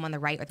going to have him on the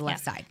right or the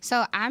left side.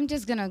 So I'm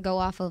just going to go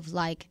off of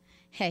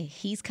hey,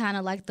 he's kind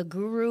of like the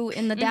guru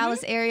in the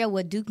Dallas area,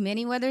 what Duke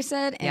Manyweather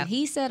said. And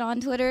he said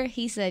on Twitter,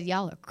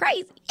 y'all are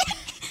crazy.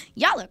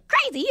 Y'all are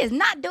crazy. He is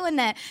not doing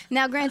that.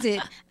 Now, granted,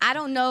 I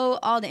don't know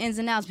all the ins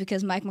and outs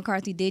because Mike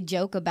McCarthy did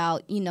joke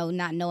about,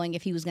 not knowing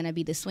if he was going to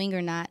be the swing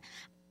or not.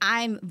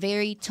 I'm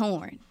very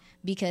torn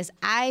because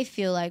I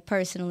feel like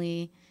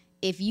personally,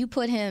 if you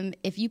put him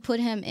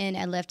in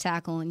at left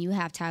tackle and you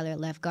have Tyler at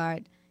left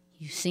guard,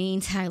 you've seen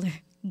Tyler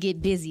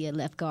get busy at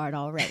left guard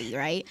already,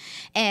 right?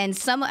 And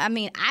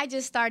I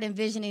just start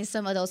envisioning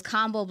some of those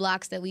combo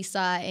blocks that we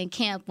saw in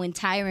camp when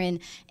Tyron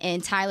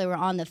and Tyler were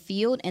on the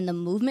field, and the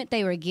movement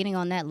they were getting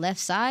on that left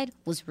side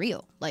was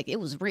real. It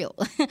was real.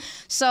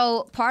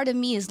 So part of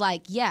me is I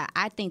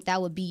think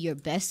that would be your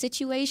best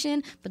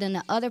situation. But then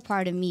the other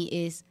part of me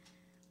is,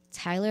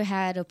 Tyler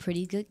had a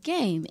pretty good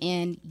game,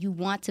 and you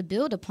want to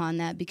build upon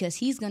that because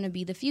he's going to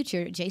be the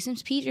future. Jason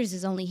Peters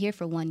is only here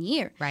for 1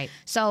 year. Right.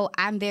 So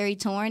I'm very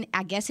torn.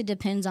 I guess it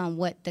depends on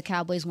what the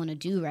Cowboys want to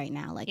do right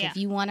now. If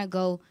you want to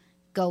go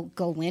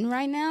win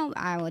right now,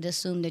 I would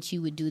assume that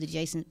you would do the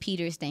Jason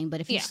Peters thing.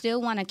 But if you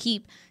still want to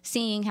keep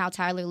seeing how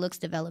Tyler looks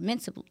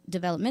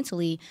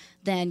developmentally,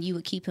 then you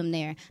would keep him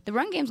there. The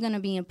run game's going to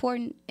be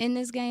important in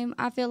this game,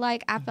 I feel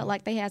like. I felt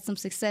like they had some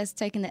success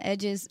taking the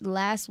edges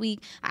last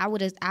week. I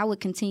would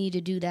continue to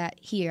do that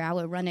here. I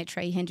would run at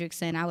Trey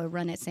Hendrickson. I would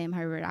run at Sam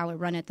Herbert. I would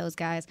run at those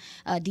guys.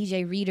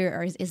 DJ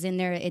Reader is in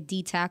there at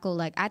D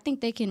tackle. I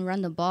think they can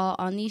run the ball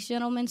on these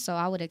gentlemen, so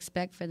I would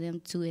expect for them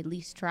to at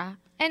least try.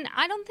 And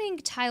I don't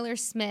think Tyler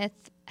Smith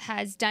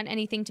has done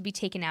anything to be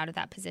taken out of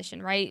that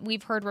position, right?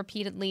 We've heard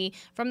repeatedly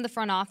from the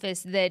front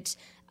office that,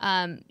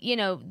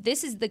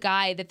 this is the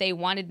guy that they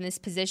wanted in this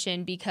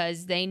position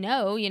because they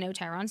know,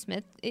 Tyron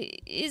Smith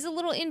is a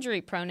little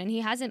injury prone and he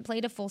hasn't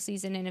played a full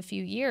season in a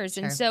few years.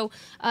 Sure. And so,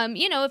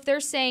 if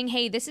they're saying,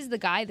 hey, this is the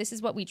guy, this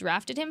is what we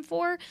drafted him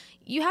for,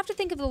 you have to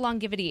think of the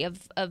longevity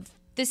of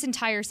this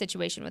entire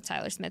situation with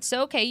Tyler Smith.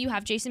 So, okay, you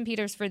have Jason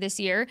Peters for this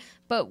year,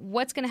 but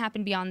what's going to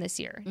happen beyond this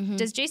year? Mm-hmm.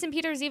 Does Jason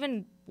Peters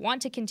even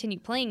want to continue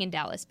playing in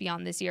Dallas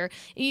beyond this year?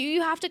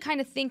 You have to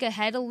kind of think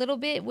ahead a little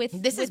bit with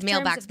this is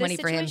mailbox money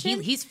for him.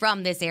 He's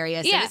from this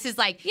area, so this is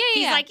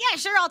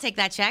sure, I'll take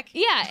that check.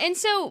 Yeah, and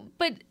so,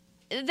 but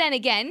then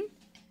again,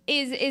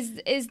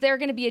 is there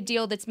going to be a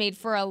deal that's made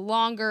for a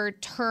longer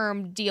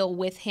term deal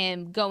with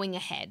him going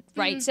ahead,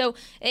 right? Mm-hmm. So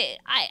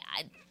I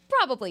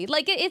probably,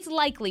 it's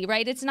likely,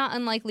 right? It's not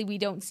unlikely we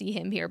don't see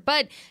him here.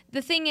 But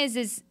the thing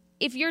is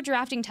if you're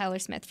drafting Tyler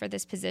Smith for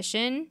this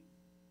position,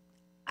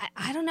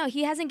 I don't know.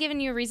 He hasn't given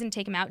you a reason to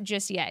take him out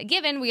just yet.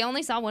 Given we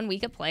only saw 1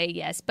 week of play,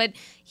 yes. But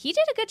he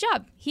did a good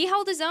job. He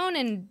held his own,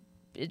 and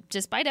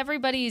despite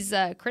everybody's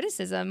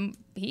criticism,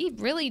 he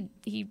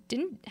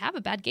didn't have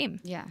a bad game.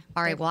 Yeah.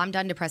 All right. Well, I'm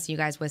done depressing you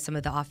guys with some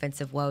of the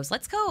offensive woes.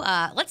 Let's go.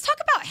 Let's talk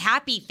about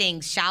happy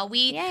things, shall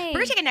we? Yay. We're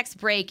going to take a next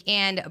break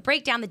and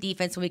break down the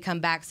defense when we come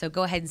back. So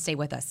go ahead and stay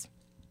with us.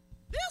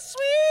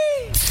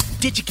 Sweet.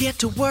 Did you get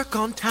to work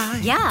on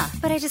time? Yeah,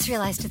 but I just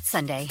realized it's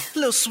Sunday.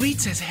 Little Sweet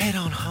says head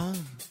on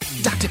home.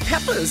 Dr.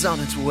 Pepper's on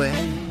its way.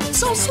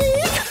 So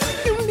sweet,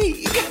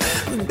 unique.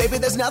 Baby,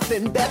 there's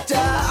nothing better.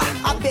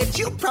 I bet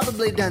you've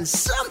probably done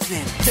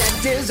something that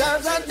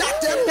deserves a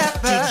Dr.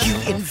 Pepper. Did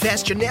you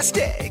invest your nest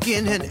egg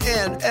in an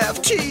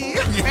NFT?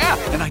 Yeah,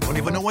 and I don't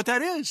even know what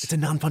that is. It's a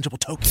non-fungible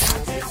token.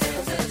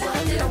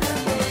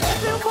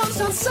 Everyone's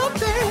done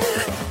something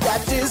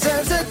that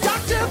deserves a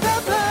Dr.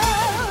 Pepper.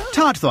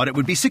 Todd thought it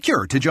would be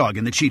secure to jog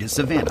in the cheetah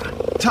savanna.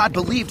 Todd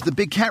believed the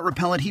big cat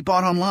repellent he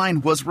bought online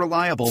was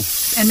reliable.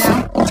 And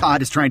now,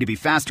 Todd is trying to be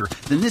faster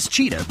than this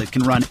cheetah that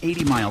can run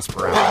 80 miles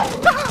per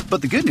hour.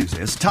 But the good news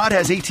is, Todd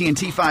has AT&T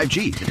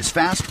 5G that is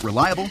fast,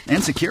 reliable,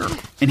 and secure.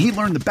 And he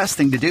learned the best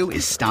thing to do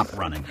is stop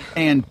running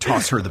and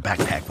toss her the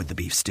backpack with the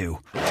beef stew.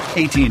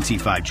 AT&T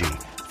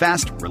 5G.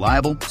 Fast,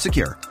 reliable,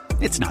 secure.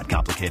 It's not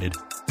complicated.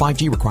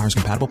 5G requires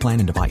compatible plan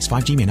and device.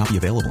 5G may not be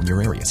available in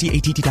your area. See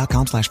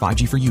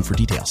att.com/5G for you for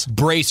details.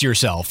 Brace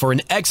yourself for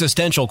an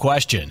existential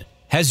question.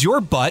 Has your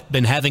butt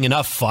been having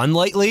enough fun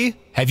lately?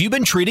 Have you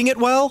been treating it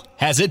well?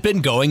 Has it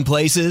been going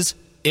places?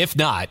 If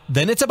not,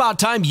 then it's about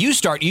time you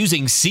start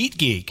using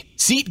SeatGeek.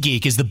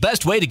 SeatGeek is the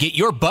best way to get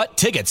your butt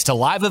tickets to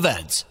live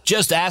events.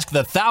 Just ask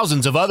the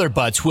thousands of other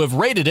butts who have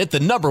rated it the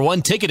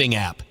 #1 ticketing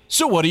app.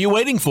 So what are you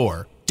waiting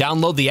for?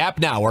 Download the app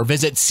now or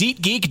visit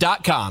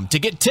SeatGeek.com to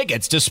get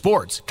tickets to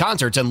sports,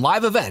 concerts, and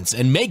live events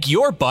and make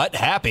your butt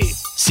happy.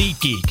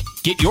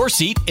 SeatGeek. Get your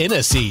seat in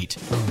a seat.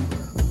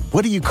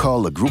 What do you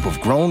call a group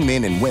of grown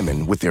men and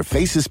women with their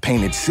faces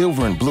painted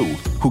silver and blue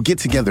who get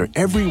together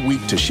every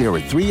week to share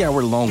a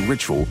 3-hour-long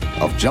ritual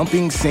of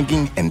jumping,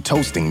 singing, and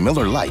toasting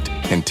Miller Lite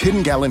in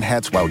 10-gallon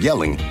hats while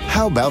yelling,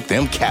 "How about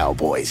them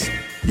Cowboys?"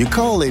 You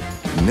call it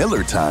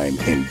Miller Time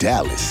in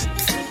Dallas.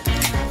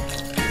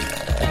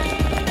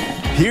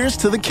 Here's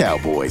to the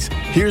Cowboys.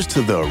 Here's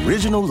to the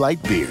original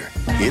light beer.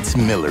 It's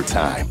Miller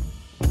Time.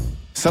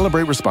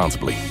 Celebrate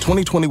responsibly.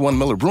 2021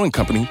 Miller Brewing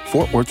Company,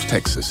 Fort Worth,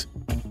 Texas.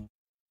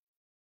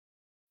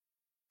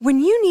 When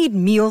you need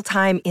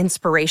mealtime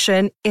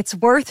inspiration, it's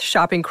worth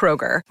shopping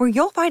Kroger, where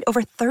you'll find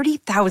over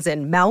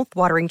 30,000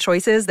 mouth-watering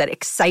choices that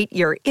excite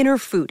your inner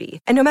foodie.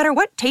 And no matter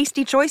what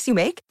tasty choice you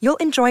make, you'll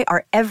enjoy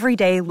our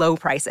everyday low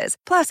prices,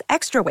 plus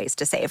extra ways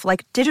to save,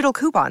 like digital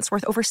coupons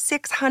worth over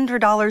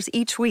 $600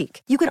 each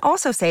week. You can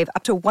also save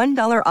up to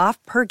 $1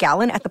 off per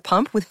gallon at the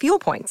pump with fuel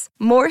points.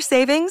 More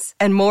savings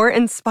and more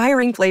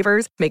inspiring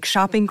flavors make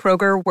shopping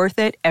Kroger worth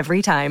it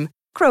every time.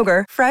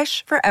 Kroger,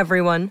 fresh for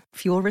everyone.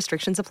 Fuel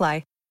restrictions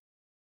apply.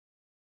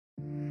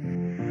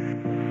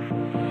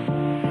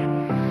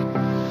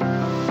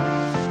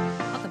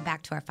 Welcome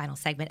back to our final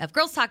segment of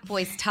Girls Talk,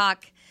 Boys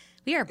Talk.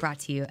 We are brought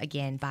to you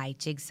again by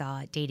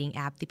Jigsaw Dating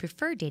App, the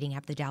preferred dating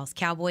app of the Dallas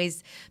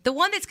Cowboys. The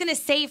one that's going to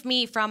save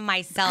me from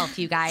myself,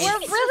 you guys. We're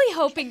really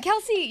hoping.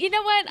 Kelsey, you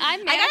know what?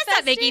 I gotta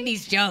stop making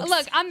these jokes.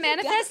 Look, I'm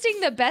manifesting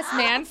the best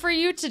man for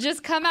you to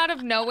just come out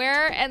of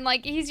nowhere and,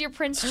 like, he's your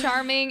Prince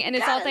Charming and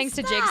it's all thanks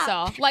to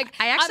Jigsaw. Like,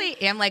 I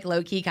actually am, like,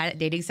 low-key kind of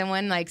dating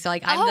someone. Like, so,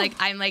 like,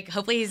 I'm like,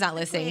 hopefully he's not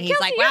listening. He's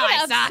Kelsey, like, wow,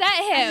 I suck. upset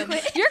him.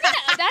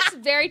 That's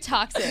very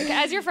toxic.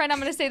 As your friend, I'm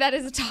going to say that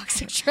is a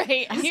toxic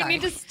trait. You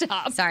need to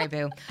stop. Sorry,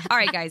 boo. All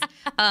right, guys.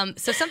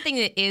 So something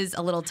that is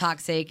a little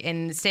toxic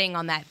and staying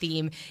on that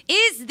theme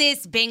is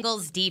this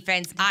Bengals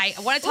defense. I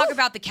want to talk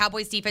about the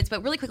Cowboys defense,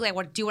 but really quickly,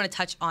 I do want to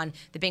touch on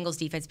the Bengals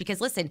defense because,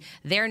 listen,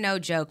 they're no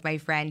joke, my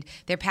friend.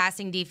 Their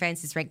passing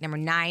defense is ranked number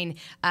 9.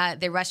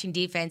 Their rushing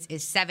defense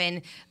is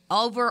 7.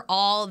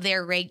 Overall,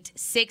 they're ranked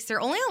 6.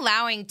 They're only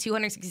allowing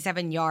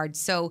 267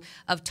 yards, so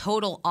of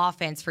total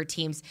offense for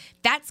teams.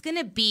 That's going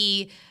to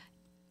be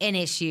an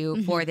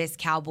issue for this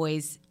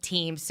Cowboys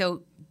team.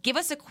 So give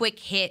us a quick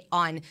hit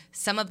on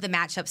some of the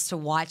matchups to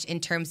watch in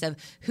terms of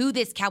who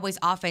this Cowboys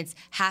offense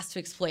has to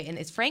exploit. And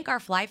is Frank, our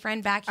fly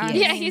friend, back?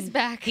 Yeah, he's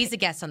back. He's a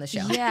guest on the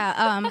show.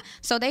 Yeah.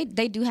 So they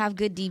do have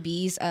good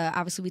DBs.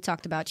 Obviously, we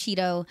talked about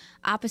Cheeto.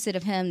 Opposite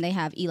of him, they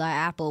have Eli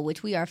Apple,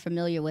 which we are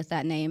familiar with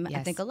that name.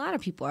 Yes. I think a lot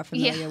of people are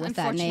familiar with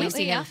that name. We've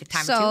seen him a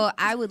time or So two.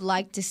 I would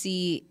like to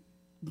see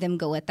them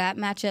go at that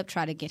matchup,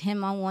 try to get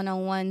him on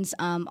one-on-ones.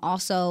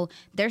 Also,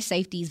 their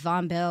safeties,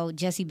 Von Bell,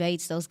 Jesse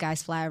Bates, those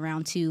guys fly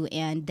around too,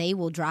 and they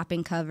will drop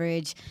in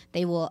coverage.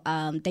 They will.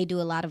 They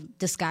do a lot of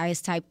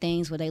disguise type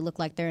things where they look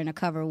like they're in a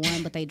cover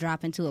 1, but they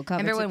drop into a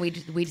cover 2. Remember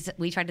when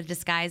we tried to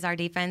disguise our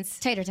defense?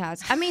 Tater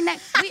tots. I mean,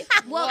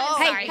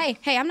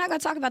 hey, I'm not going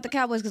to talk about the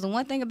Cowboys because the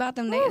one thing about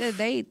them,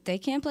 they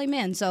can't play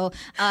men. So,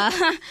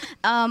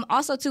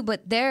 also too,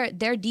 but their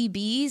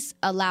DBs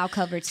allow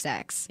coverage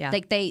sacks. Yeah.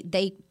 Like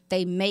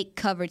they make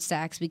coverage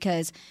sacks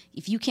because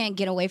if you can't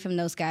get away from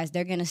those guys,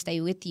 they're going to stay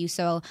with you.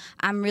 So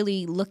I'm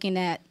really looking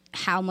at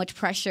how much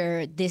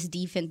pressure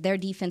their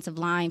defensive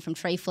line from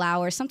Trey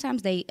Flowers.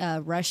 Sometimes they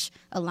rush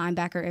a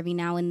linebacker every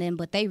now and then,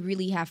 but they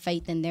really have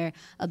faith in their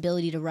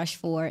ability to rush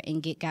for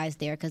and get guys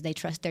there because they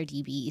trust their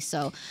DBs.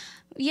 So,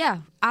 yeah,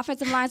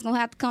 offensive line's going to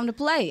have to come to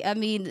play. I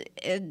mean,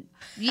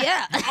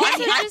 yeah.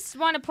 I just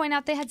want to point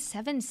out they had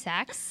 7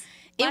 sacks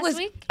last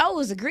week. Oh, it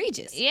was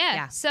egregious.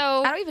 Yeah.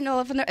 So I don't even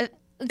know if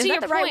to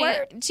your the right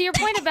point, word? To your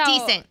point about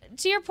decent.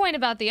 To your point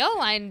about the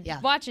O-line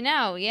watching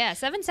out,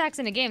 7 sacks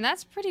in a game.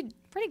 That's pretty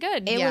pretty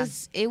good.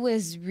 It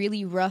was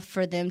really rough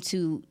for them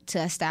to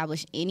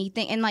establish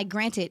anything. And like,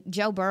 granted,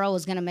 Joe Burrow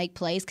is going to make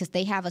plays because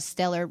they have a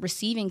stellar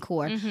receiving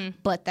core,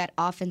 but that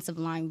offensive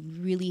line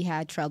really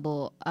had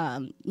trouble,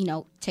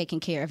 taking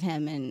care of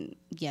him and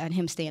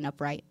him staying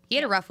upright. He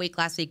had a rough week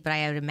last week, but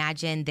I would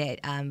imagine that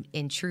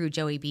in true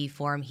Joey B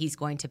form, he's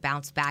going to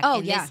bounce back.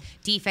 This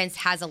defense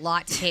has a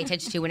lot to pay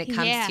attention to when it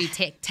comes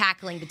to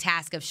tackling the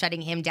task of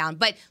shutting him down.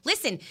 But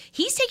listen,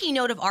 he's taking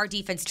note of our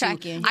defense too.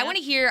 I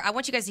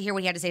want you guys to hear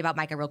what he had to say about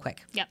Micah real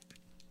quick. Yep.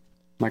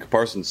 Micah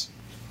Parsons.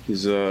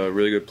 He's a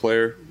really good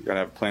player. You got to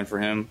have a plan for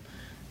him.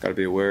 Got to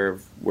be aware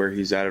of where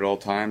he's at all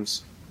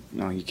times.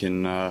 He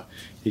can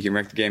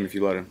wreck the game if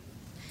you let him.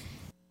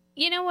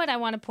 You know what I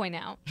want to point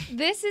out?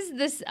 This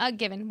is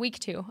given week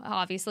 2,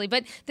 obviously,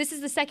 but this is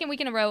the second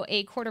week in a row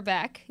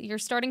your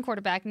starting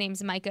quarterback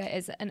names Micah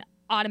as an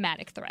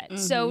automatic threat.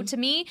 So to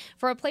me,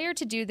 for a player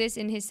to do this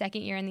in his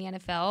second year in the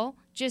NFL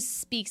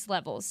just speaks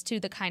levels to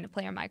the kind of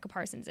player Micah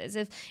Parsons is.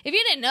 If you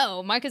didn't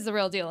know, Micah's the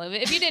real deal.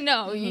 If you didn't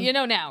know, you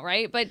know now,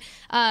 right? But,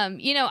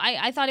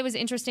 I thought it was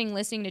interesting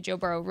listening to Joe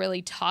Burrow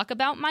really talk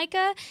about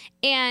Micah,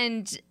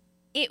 and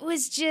it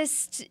was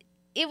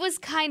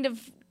kind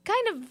of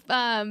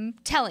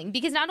telling,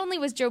 because not only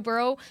was Joe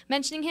Burrow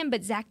mentioning him,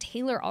 but Zach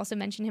Taylor also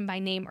mentioned him by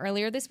name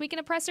earlier this week in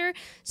a presser.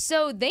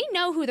 So they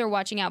know who they're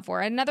watching out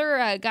for.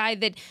 Another guy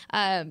that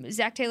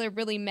Zach Taylor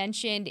really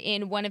mentioned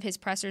in one of his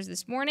pressers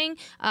this morning,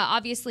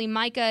 obviously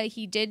Micah,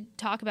 he did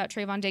talk about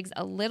Trayvon Diggs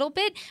a little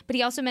bit, but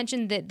he also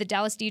mentioned that the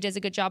Dallas D does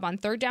a good job on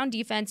third down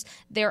defense.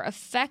 They're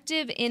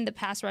effective in the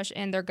pass rush,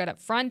 and they're good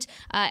up front.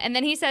 And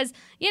then he says,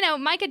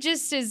 Micah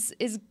just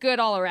is good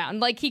all around.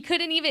 Like, he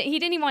didn't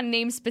even want to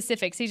name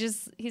specifics.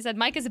 He said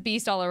Micah's a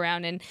beast all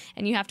around, and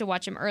you have to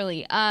watch him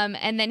early.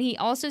 And then he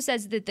also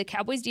says that the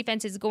Cowboys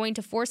defense is going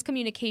to force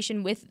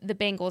communication with the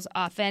Bengals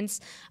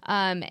offense.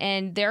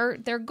 And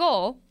their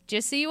goal,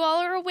 just so you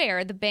all are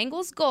aware, the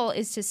Bengals' goal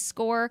is to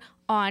score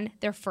on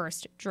their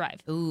first drive.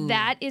 Ooh.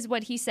 That is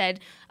what he said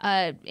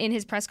in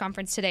his press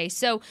conference today.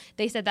 So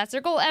they said that's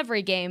their goal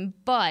every game,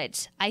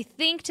 but I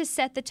think to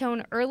set the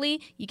tone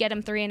early, you get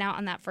them 3 and out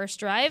on that first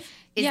drive.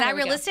 Is that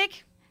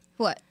realistic?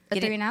 What? A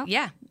 3 and out?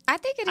 Yeah. I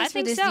think it is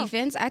for this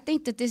defense. I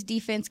think that this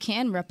defense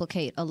can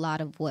replicate a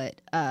lot of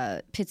what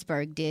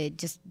Pittsburgh did,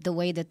 just the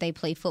way that they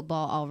play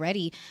football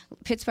already.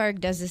 Pittsburgh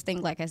does this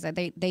thing, like I said,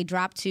 they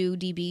drop 2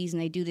 DBs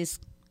and they do this.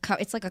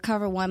 It's like a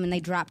cover 1 and they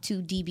drop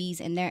 2 DBs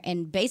in there,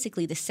 and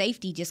basically the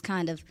safety just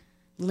kind of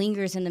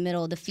lingers in the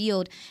middle of the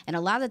field, and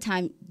a lot of the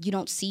time you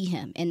don't see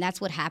him, and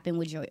that's what happened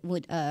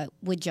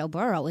with Joe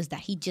Burrow, is that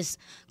he just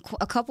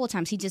a couple of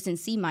times he just didn't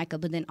see Micah,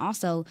 but then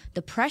also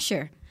the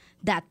pressure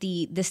that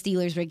the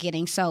Steelers were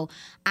getting. So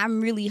I'm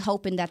really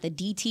hoping that the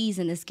DTs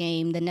in this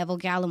game, the Neville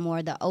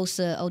Gallimore, the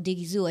Osa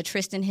Odigizua,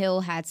 Tristan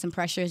Hill had some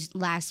pressures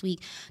last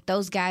week.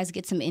 Those guys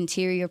get some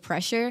interior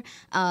pressure.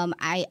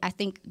 I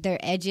think their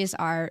edges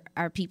are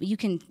people you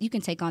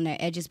can take on their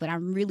edges, but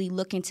I'm really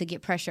looking to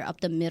get pressure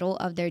up the middle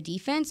of their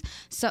defense,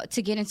 so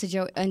to get into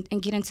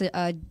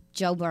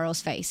Joe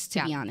Burrow's face,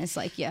 to be honest.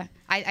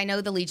 I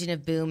know the Legion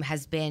of Boom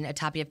has been a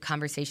topic of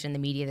conversation in the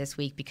media this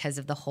week because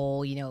of the whole,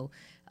 we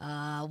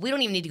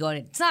don't even need to go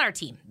into it. It's not our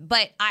team.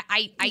 But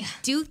I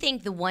do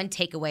think the one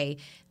takeaway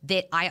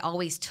that I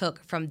always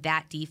took from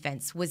that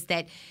defense was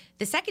that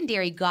the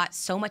secondary got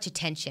so much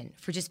attention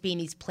for just being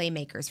these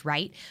playmakers,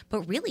 right?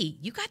 But really,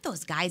 you got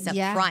those guys up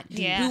front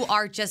who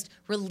are just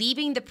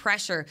relieving the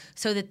pressure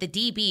so that the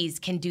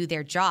DBs can do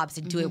their jobs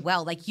and do it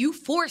well. Like, you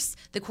force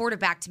the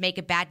quarterback to make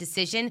a bad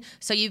decision,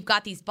 so you've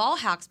got these ball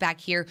hawks back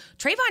here.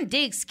 Trayvon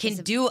Diggs can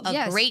do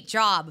a great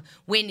job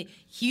when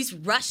he's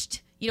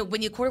rushed,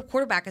 when your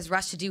quarterback is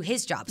rushed to do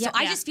his job. So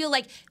I just feel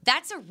like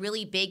that's a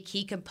really big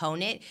key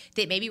component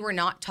that maybe we're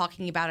not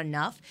talking about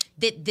enough,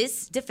 that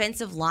this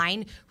defensive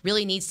line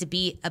really needs to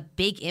be a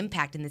big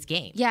impact in this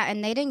game. Yeah,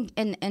 and they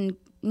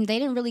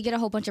didn't really get a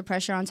whole bunch of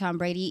pressure on Tom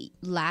Brady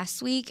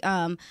last week.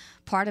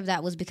 Part of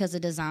that was because of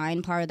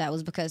design. Part of that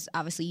was because,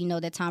 obviously,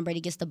 that Tom Brady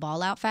gets the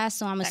ball out fast.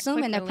 So I'm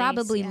assuming they're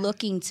probably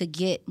looking to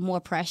get more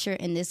pressure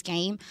in this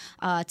game.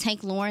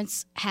 Tank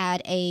Lawrence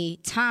had a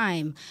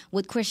time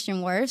with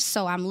Christian Wirfs,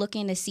 so I'm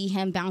looking to see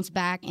him bounce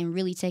back and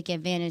really take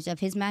advantage of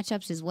his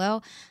matchups as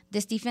well.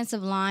 This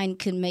defensive line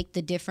could make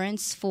the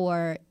difference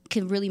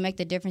really make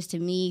the difference to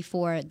me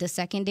for the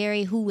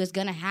secondary, who is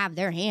going to have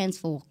their hands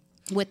full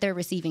with their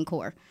receiving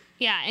core.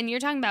 Yeah, and you're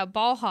talking about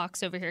ball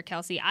hawks over here,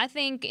 Kelsey. I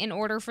think in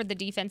order for the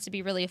defense to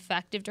be really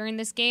effective during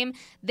this game,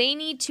 they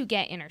need to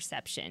get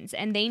interceptions,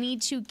 and they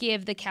need to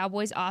give the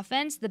Cowboys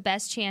offense the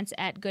best chance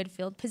at good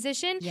field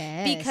position.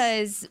 Yes.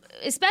 Because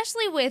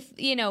especially with,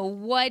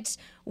 what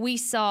we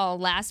saw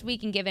last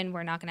week, and given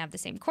we're not going to have the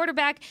same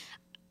quarterback,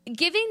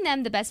 giving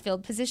them the best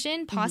field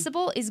position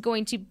possible is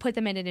going to put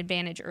them at an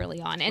advantage early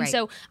on. And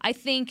so I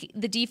think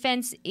the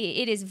defense,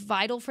 it is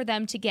vital for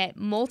them to get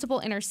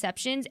multiple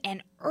interceptions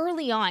and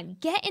early on.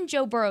 Get in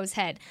Joe Burrow's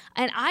head.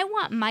 And I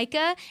want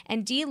Micah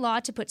and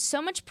D-Law to put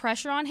so much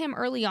pressure on him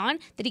early on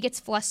that he gets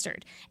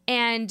flustered.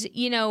 And,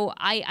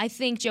 I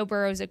think Joe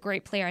Burrow is a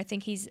great player. I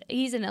think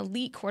he's an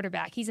elite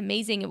quarterback. He's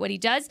amazing at what he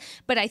does.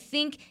 But I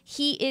think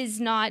he is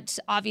not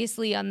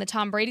obviously on the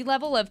Tom Brady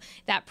level of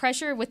that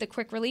pressure with the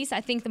quick release.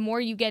 I think the more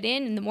you get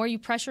in and the more you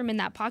pressure him in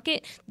that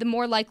pocket, the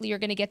more likely you're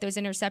going to get those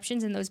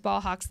interceptions, and those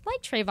ball hawks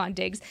like Trayvon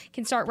Diggs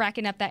can start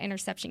racking up that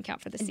interception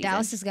count for the season.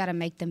 Dallas has got to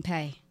make them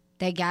pay.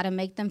 They got to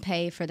make them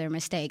pay for their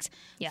mistakes.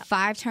 Yeah.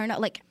 5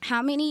 turnovers. Like,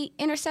 how many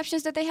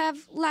interceptions did they have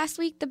last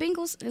week, the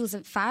Bengals? It was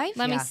 5?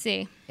 Let me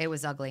see. It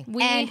was ugly.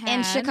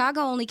 And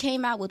Chicago only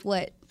came out with,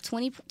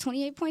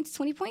 28 points,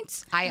 20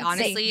 points? I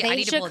honestly, I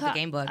need to pull up the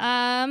game book.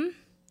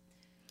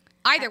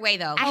 Either way,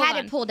 though. I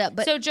had it pulled up.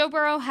 But so Joe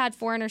Burrow had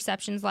 4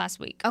 interceptions last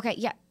week. Okay,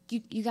 yeah.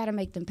 You got to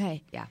make them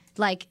pay. Yeah.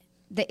 Like,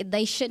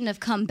 they shouldn't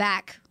have come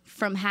back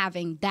from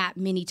having that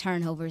many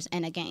turnovers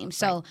in a game.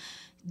 So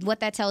what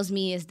that tells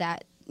me is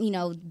that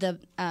the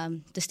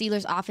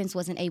Steelers' offense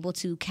wasn't able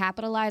to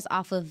capitalize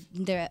off of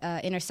their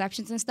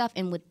interceptions and stuff.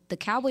 And with the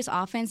Cowboys'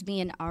 offense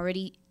being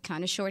already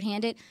kind of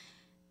shorthanded,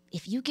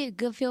 if you get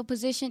good field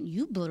position,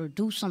 you better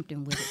do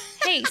something with it.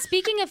 Hey,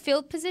 speaking of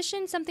field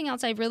position, something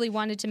else I really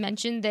wanted to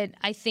mention that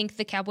I think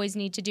the Cowboys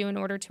need to do in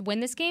order to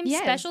win this game,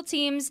 special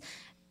teams.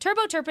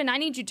 Turbo Turpin, I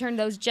need you to turn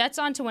those Jets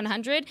on to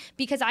 100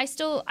 because I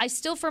still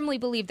firmly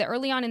believe that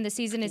early on in the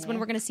season is when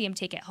we're going to see him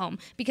take it home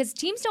because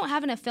teams don't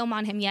have enough film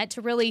on him yet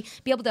to really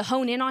be able to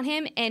hone in on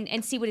him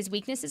and see what his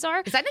weaknesses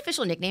are. Is that an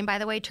official nickname, by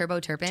the way, Turbo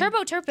Turpin?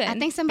 Turbo Turpin. I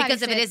think somebody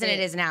because if it isn't, it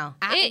is now.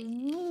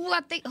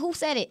 Who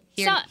said it?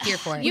 Here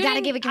for it. You got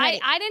to give it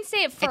credit. I didn't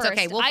say it first. It's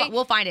okay.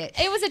 We'll find it.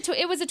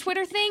 It was a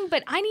Twitter thing,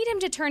 but I need him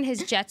to turn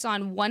his Jets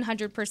on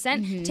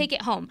 100%. Take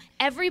it home.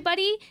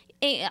 Everybody.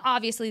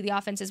 Obviously the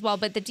offense as well,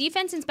 but the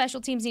defense and special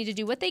teams need to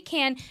do what they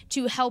can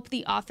to help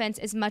the offense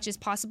as much as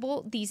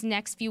possible these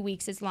next few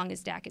weeks as long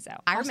as Dak is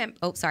out.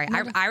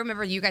 I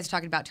remember you guys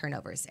talking about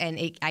turnovers, and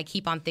I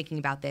keep on thinking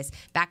about this.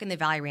 Back in the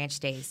Valley Ranch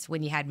days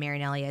when you had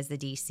Marinelli as the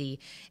DC,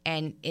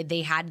 and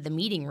they had the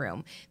meeting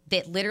room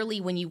that literally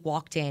when you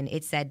walked in,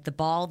 it said the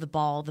ball, the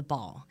ball, the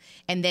ball.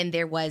 And then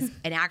there was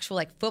an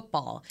actual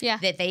football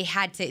that they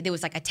had to, that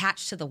was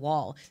attached to the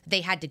wall. They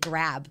had to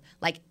grab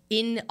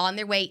on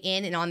their way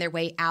in and on their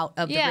way out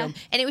of the room.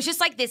 And it was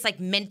just this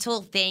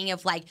mental thing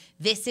of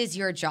this is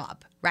your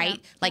job, right?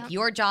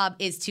 Your job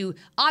is to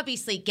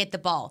obviously get the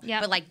ball,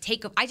 but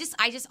take I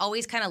just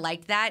always kind of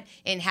liked that,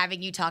 and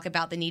having you talk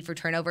about the need for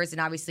turnovers and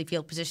obviously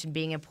field position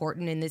being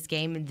important in this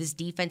game and this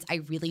defense.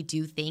 I really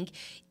do think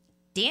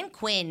Dan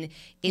Quinn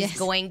is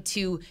going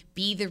to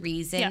be the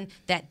reason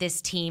that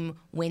this team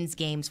wins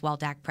games while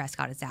Dak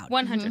Prescott is out.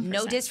 100%.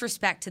 No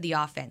disrespect to the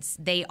offense.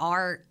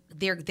 They're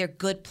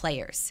good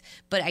players.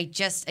 But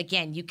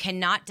you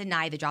cannot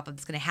deny the drop-off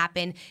that's going to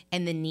happen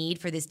and the need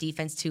for this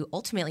defense to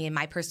ultimately, in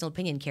my personal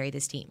opinion, carry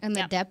this team. And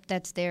the depth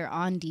that's there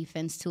on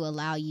defense to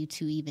allow you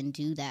to even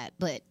do that.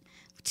 But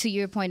to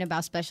your point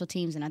about special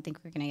teams, and I think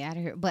we're going to get out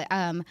of here, but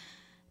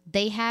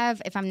they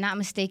have, if I'm not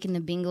mistaken, the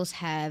Bengals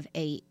have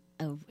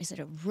is it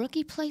a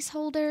rookie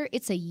placeholder?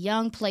 It's a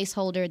young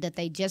placeholder that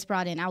they just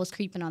brought in. I was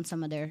creeping on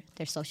some of their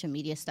social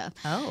media stuff.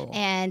 Oh.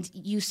 And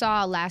you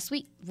saw last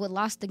week what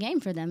lost the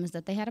game for them is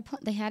that they had it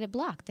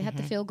blocked. They had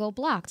the field goal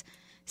blocked.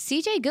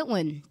 C.J.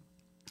 Goodwin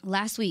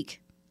last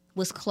week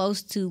was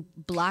close to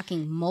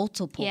blocking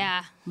multiple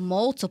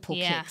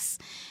kicks.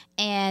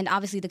 And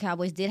obviously the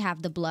Cowboys did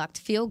have the blocked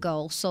field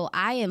goal. So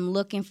I am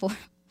looking for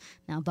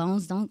now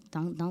Bones don't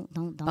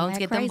Bones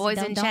get crazy. Them boys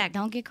in check.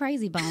 Don't get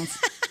crazy, Bones.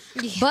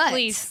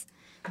 Please.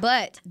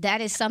 But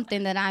that is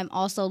something that I'm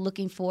also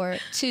looking for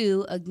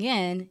too,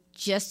 again,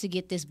 just to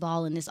get this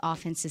ball in this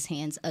offense's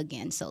hands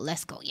again. So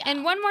let's go, y'all.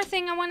 And one more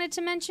thing I wanted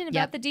to mention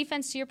about the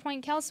defense, to your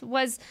point, Kels,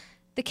 was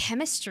the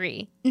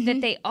chemistry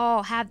that they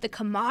all have, the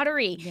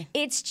camaraderie. Yeah.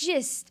 It's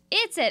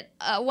at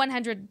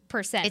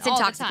 100%. It's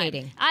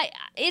intoxicating.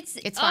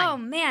 It's fun. Oh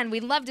man,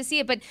 we'd love to see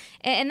it,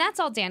 and that's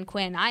all Dan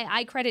Quinn.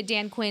 I credit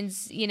Dan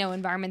Quinn's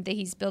environment that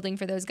he's building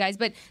for those guys,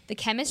 but the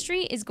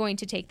chemistry is going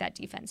to take that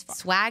defense far.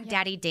 Swag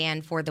Daddy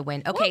Dan for the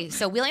win. Okay,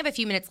 so we only have a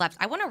few minutes left.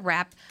 I want to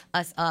wrap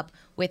us up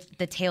with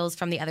the tales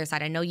from the other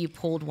side. I know you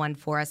pulled one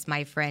for us,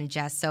 my friend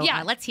Jess. So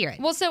let's hear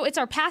it. Well, so it's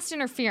our past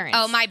interference.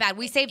 Oh my bad,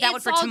 we saved that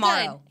one for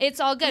tomorrow. It's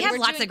all good. We have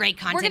lots of great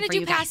content for you guys. We're going to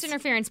do past guys.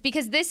 interference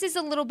because this is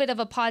a little bit of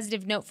a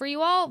positive note for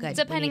you all,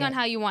 depending on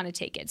how you want to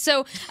take it.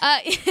 So,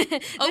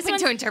 open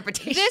to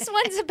interpretation. This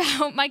one's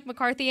about Mike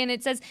McCarthy, and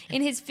it says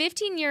in his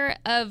 15-year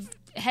of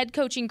head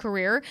coaching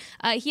career,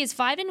 he is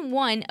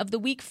 5-1 of the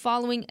week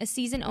following a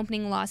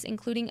season-opening loss,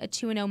 including a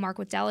 2-0 mark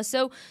with Dallas.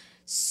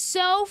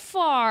 So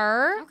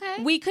far,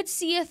 we could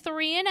see a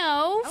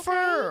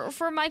 3-0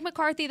 for Mike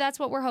McCarthy. That's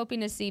what we're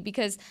hoping to see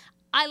because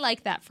I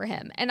like that for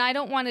him, and I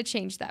don't want to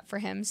change that for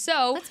him.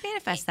 So let's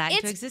manifest that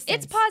into existence.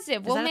 It's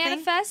positive. We'll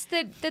manifest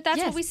that's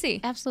what we see.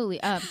 Absolutely.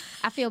 I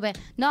feel bad.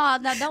 No,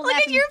 don't look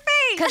laugh at your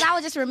face. Because I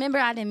would just remember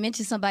I didn't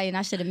mention somebody, and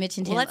I should have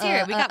mentioned him. Well, let's hear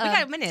it. We got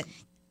a minute.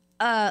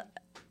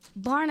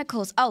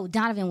 Barnacles. Oh,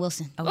 Donovan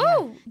Wilson.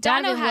 Oh,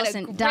 Donovan had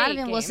Wilson. a great Donovan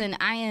game. Wilson.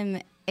 I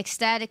am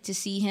ecstatic to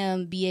see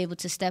him be able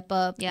to step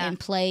up and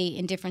play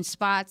in different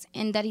spots,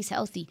 and that he's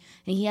healthy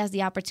and he has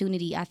the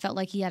opportunity. I felt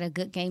like he had a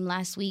good game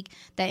last week.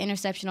 That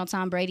interception on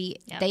Tom Brady,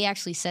 they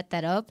actually set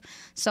that up.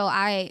 So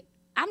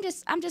I'm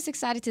just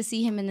excited to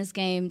see him in this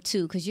game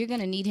too, because you're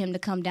gonna need him to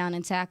come down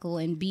and tackle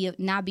and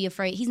not be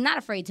afraid. He's not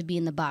afraid to be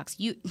in the box.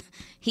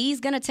 He's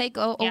gonna take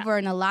over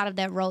in a lot of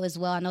that role as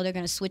well. I know they're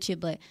gonna switch it,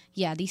 but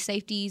yeah, these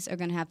safeties are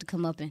gonna have to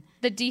come up and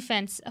the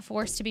defense, a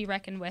force to be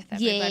reckoned with.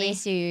 Everybody,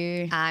 yes,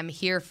 sir. I'm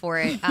here for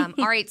it. All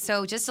right,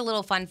 so just a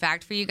little fun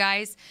fact for you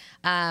guys.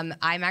 I'm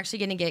actually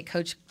gonna get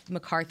Coach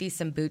McCarthy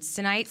some boots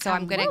tonight, so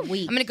I'm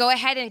gonna go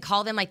ahead and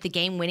call them like the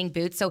game-winning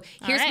boots. So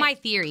here's my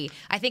theory.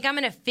 I think I'm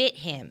gonna fit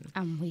him.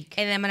 I'm weak,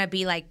 and then I'm gonna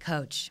be like,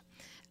 Coach,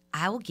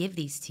 I will give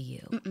these to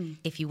you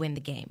if you win the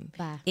game.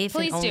 Bye. If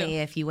Please and only do.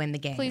 if you win the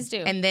game. Please do.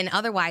 And then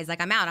otherwise,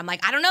 like, I'm out. I'm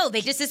like, I don't know.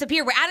 They just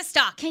disappear. We're out of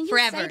stock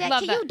forever. Say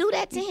that? Can you do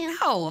that to him?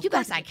 No, of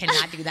course I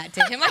cannot do that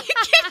to him. Are you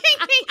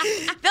kidding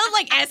me? They'll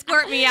like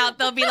escort me out.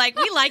 They'll be like,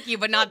 we like you,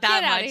 but not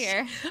that Get much. outta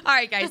here. All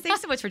right, guys.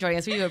 Thanks so much for joining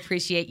us. We do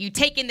appreciate you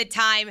taking the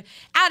time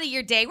out of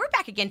your day. We're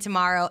back again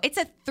tomorrow. It's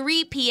a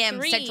 3 p.m.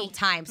 Central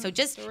Time. So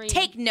just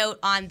take note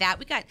on that.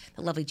 We got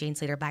the lovely Jane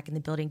Slater back in the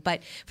building.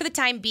 But for the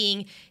time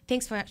being,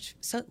 thanks so much.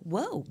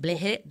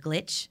 Hit it,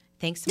 glitch.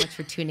 Thanks so much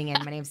for tuning in.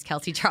 My name is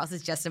Kelsey Charles.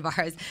 It's Justin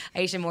Barres,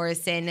 Aisha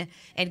Morrison,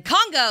 and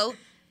Congo.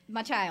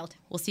 My child.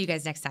 We'll see you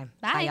guys next time.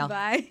 Bye, y'all.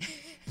 Bye.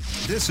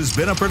 This has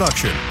been a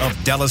production of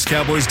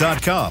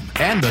DallasCowboys.com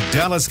and the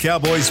Dallas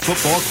Cowboys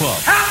Football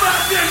Club. How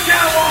about this,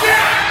 Cowboys?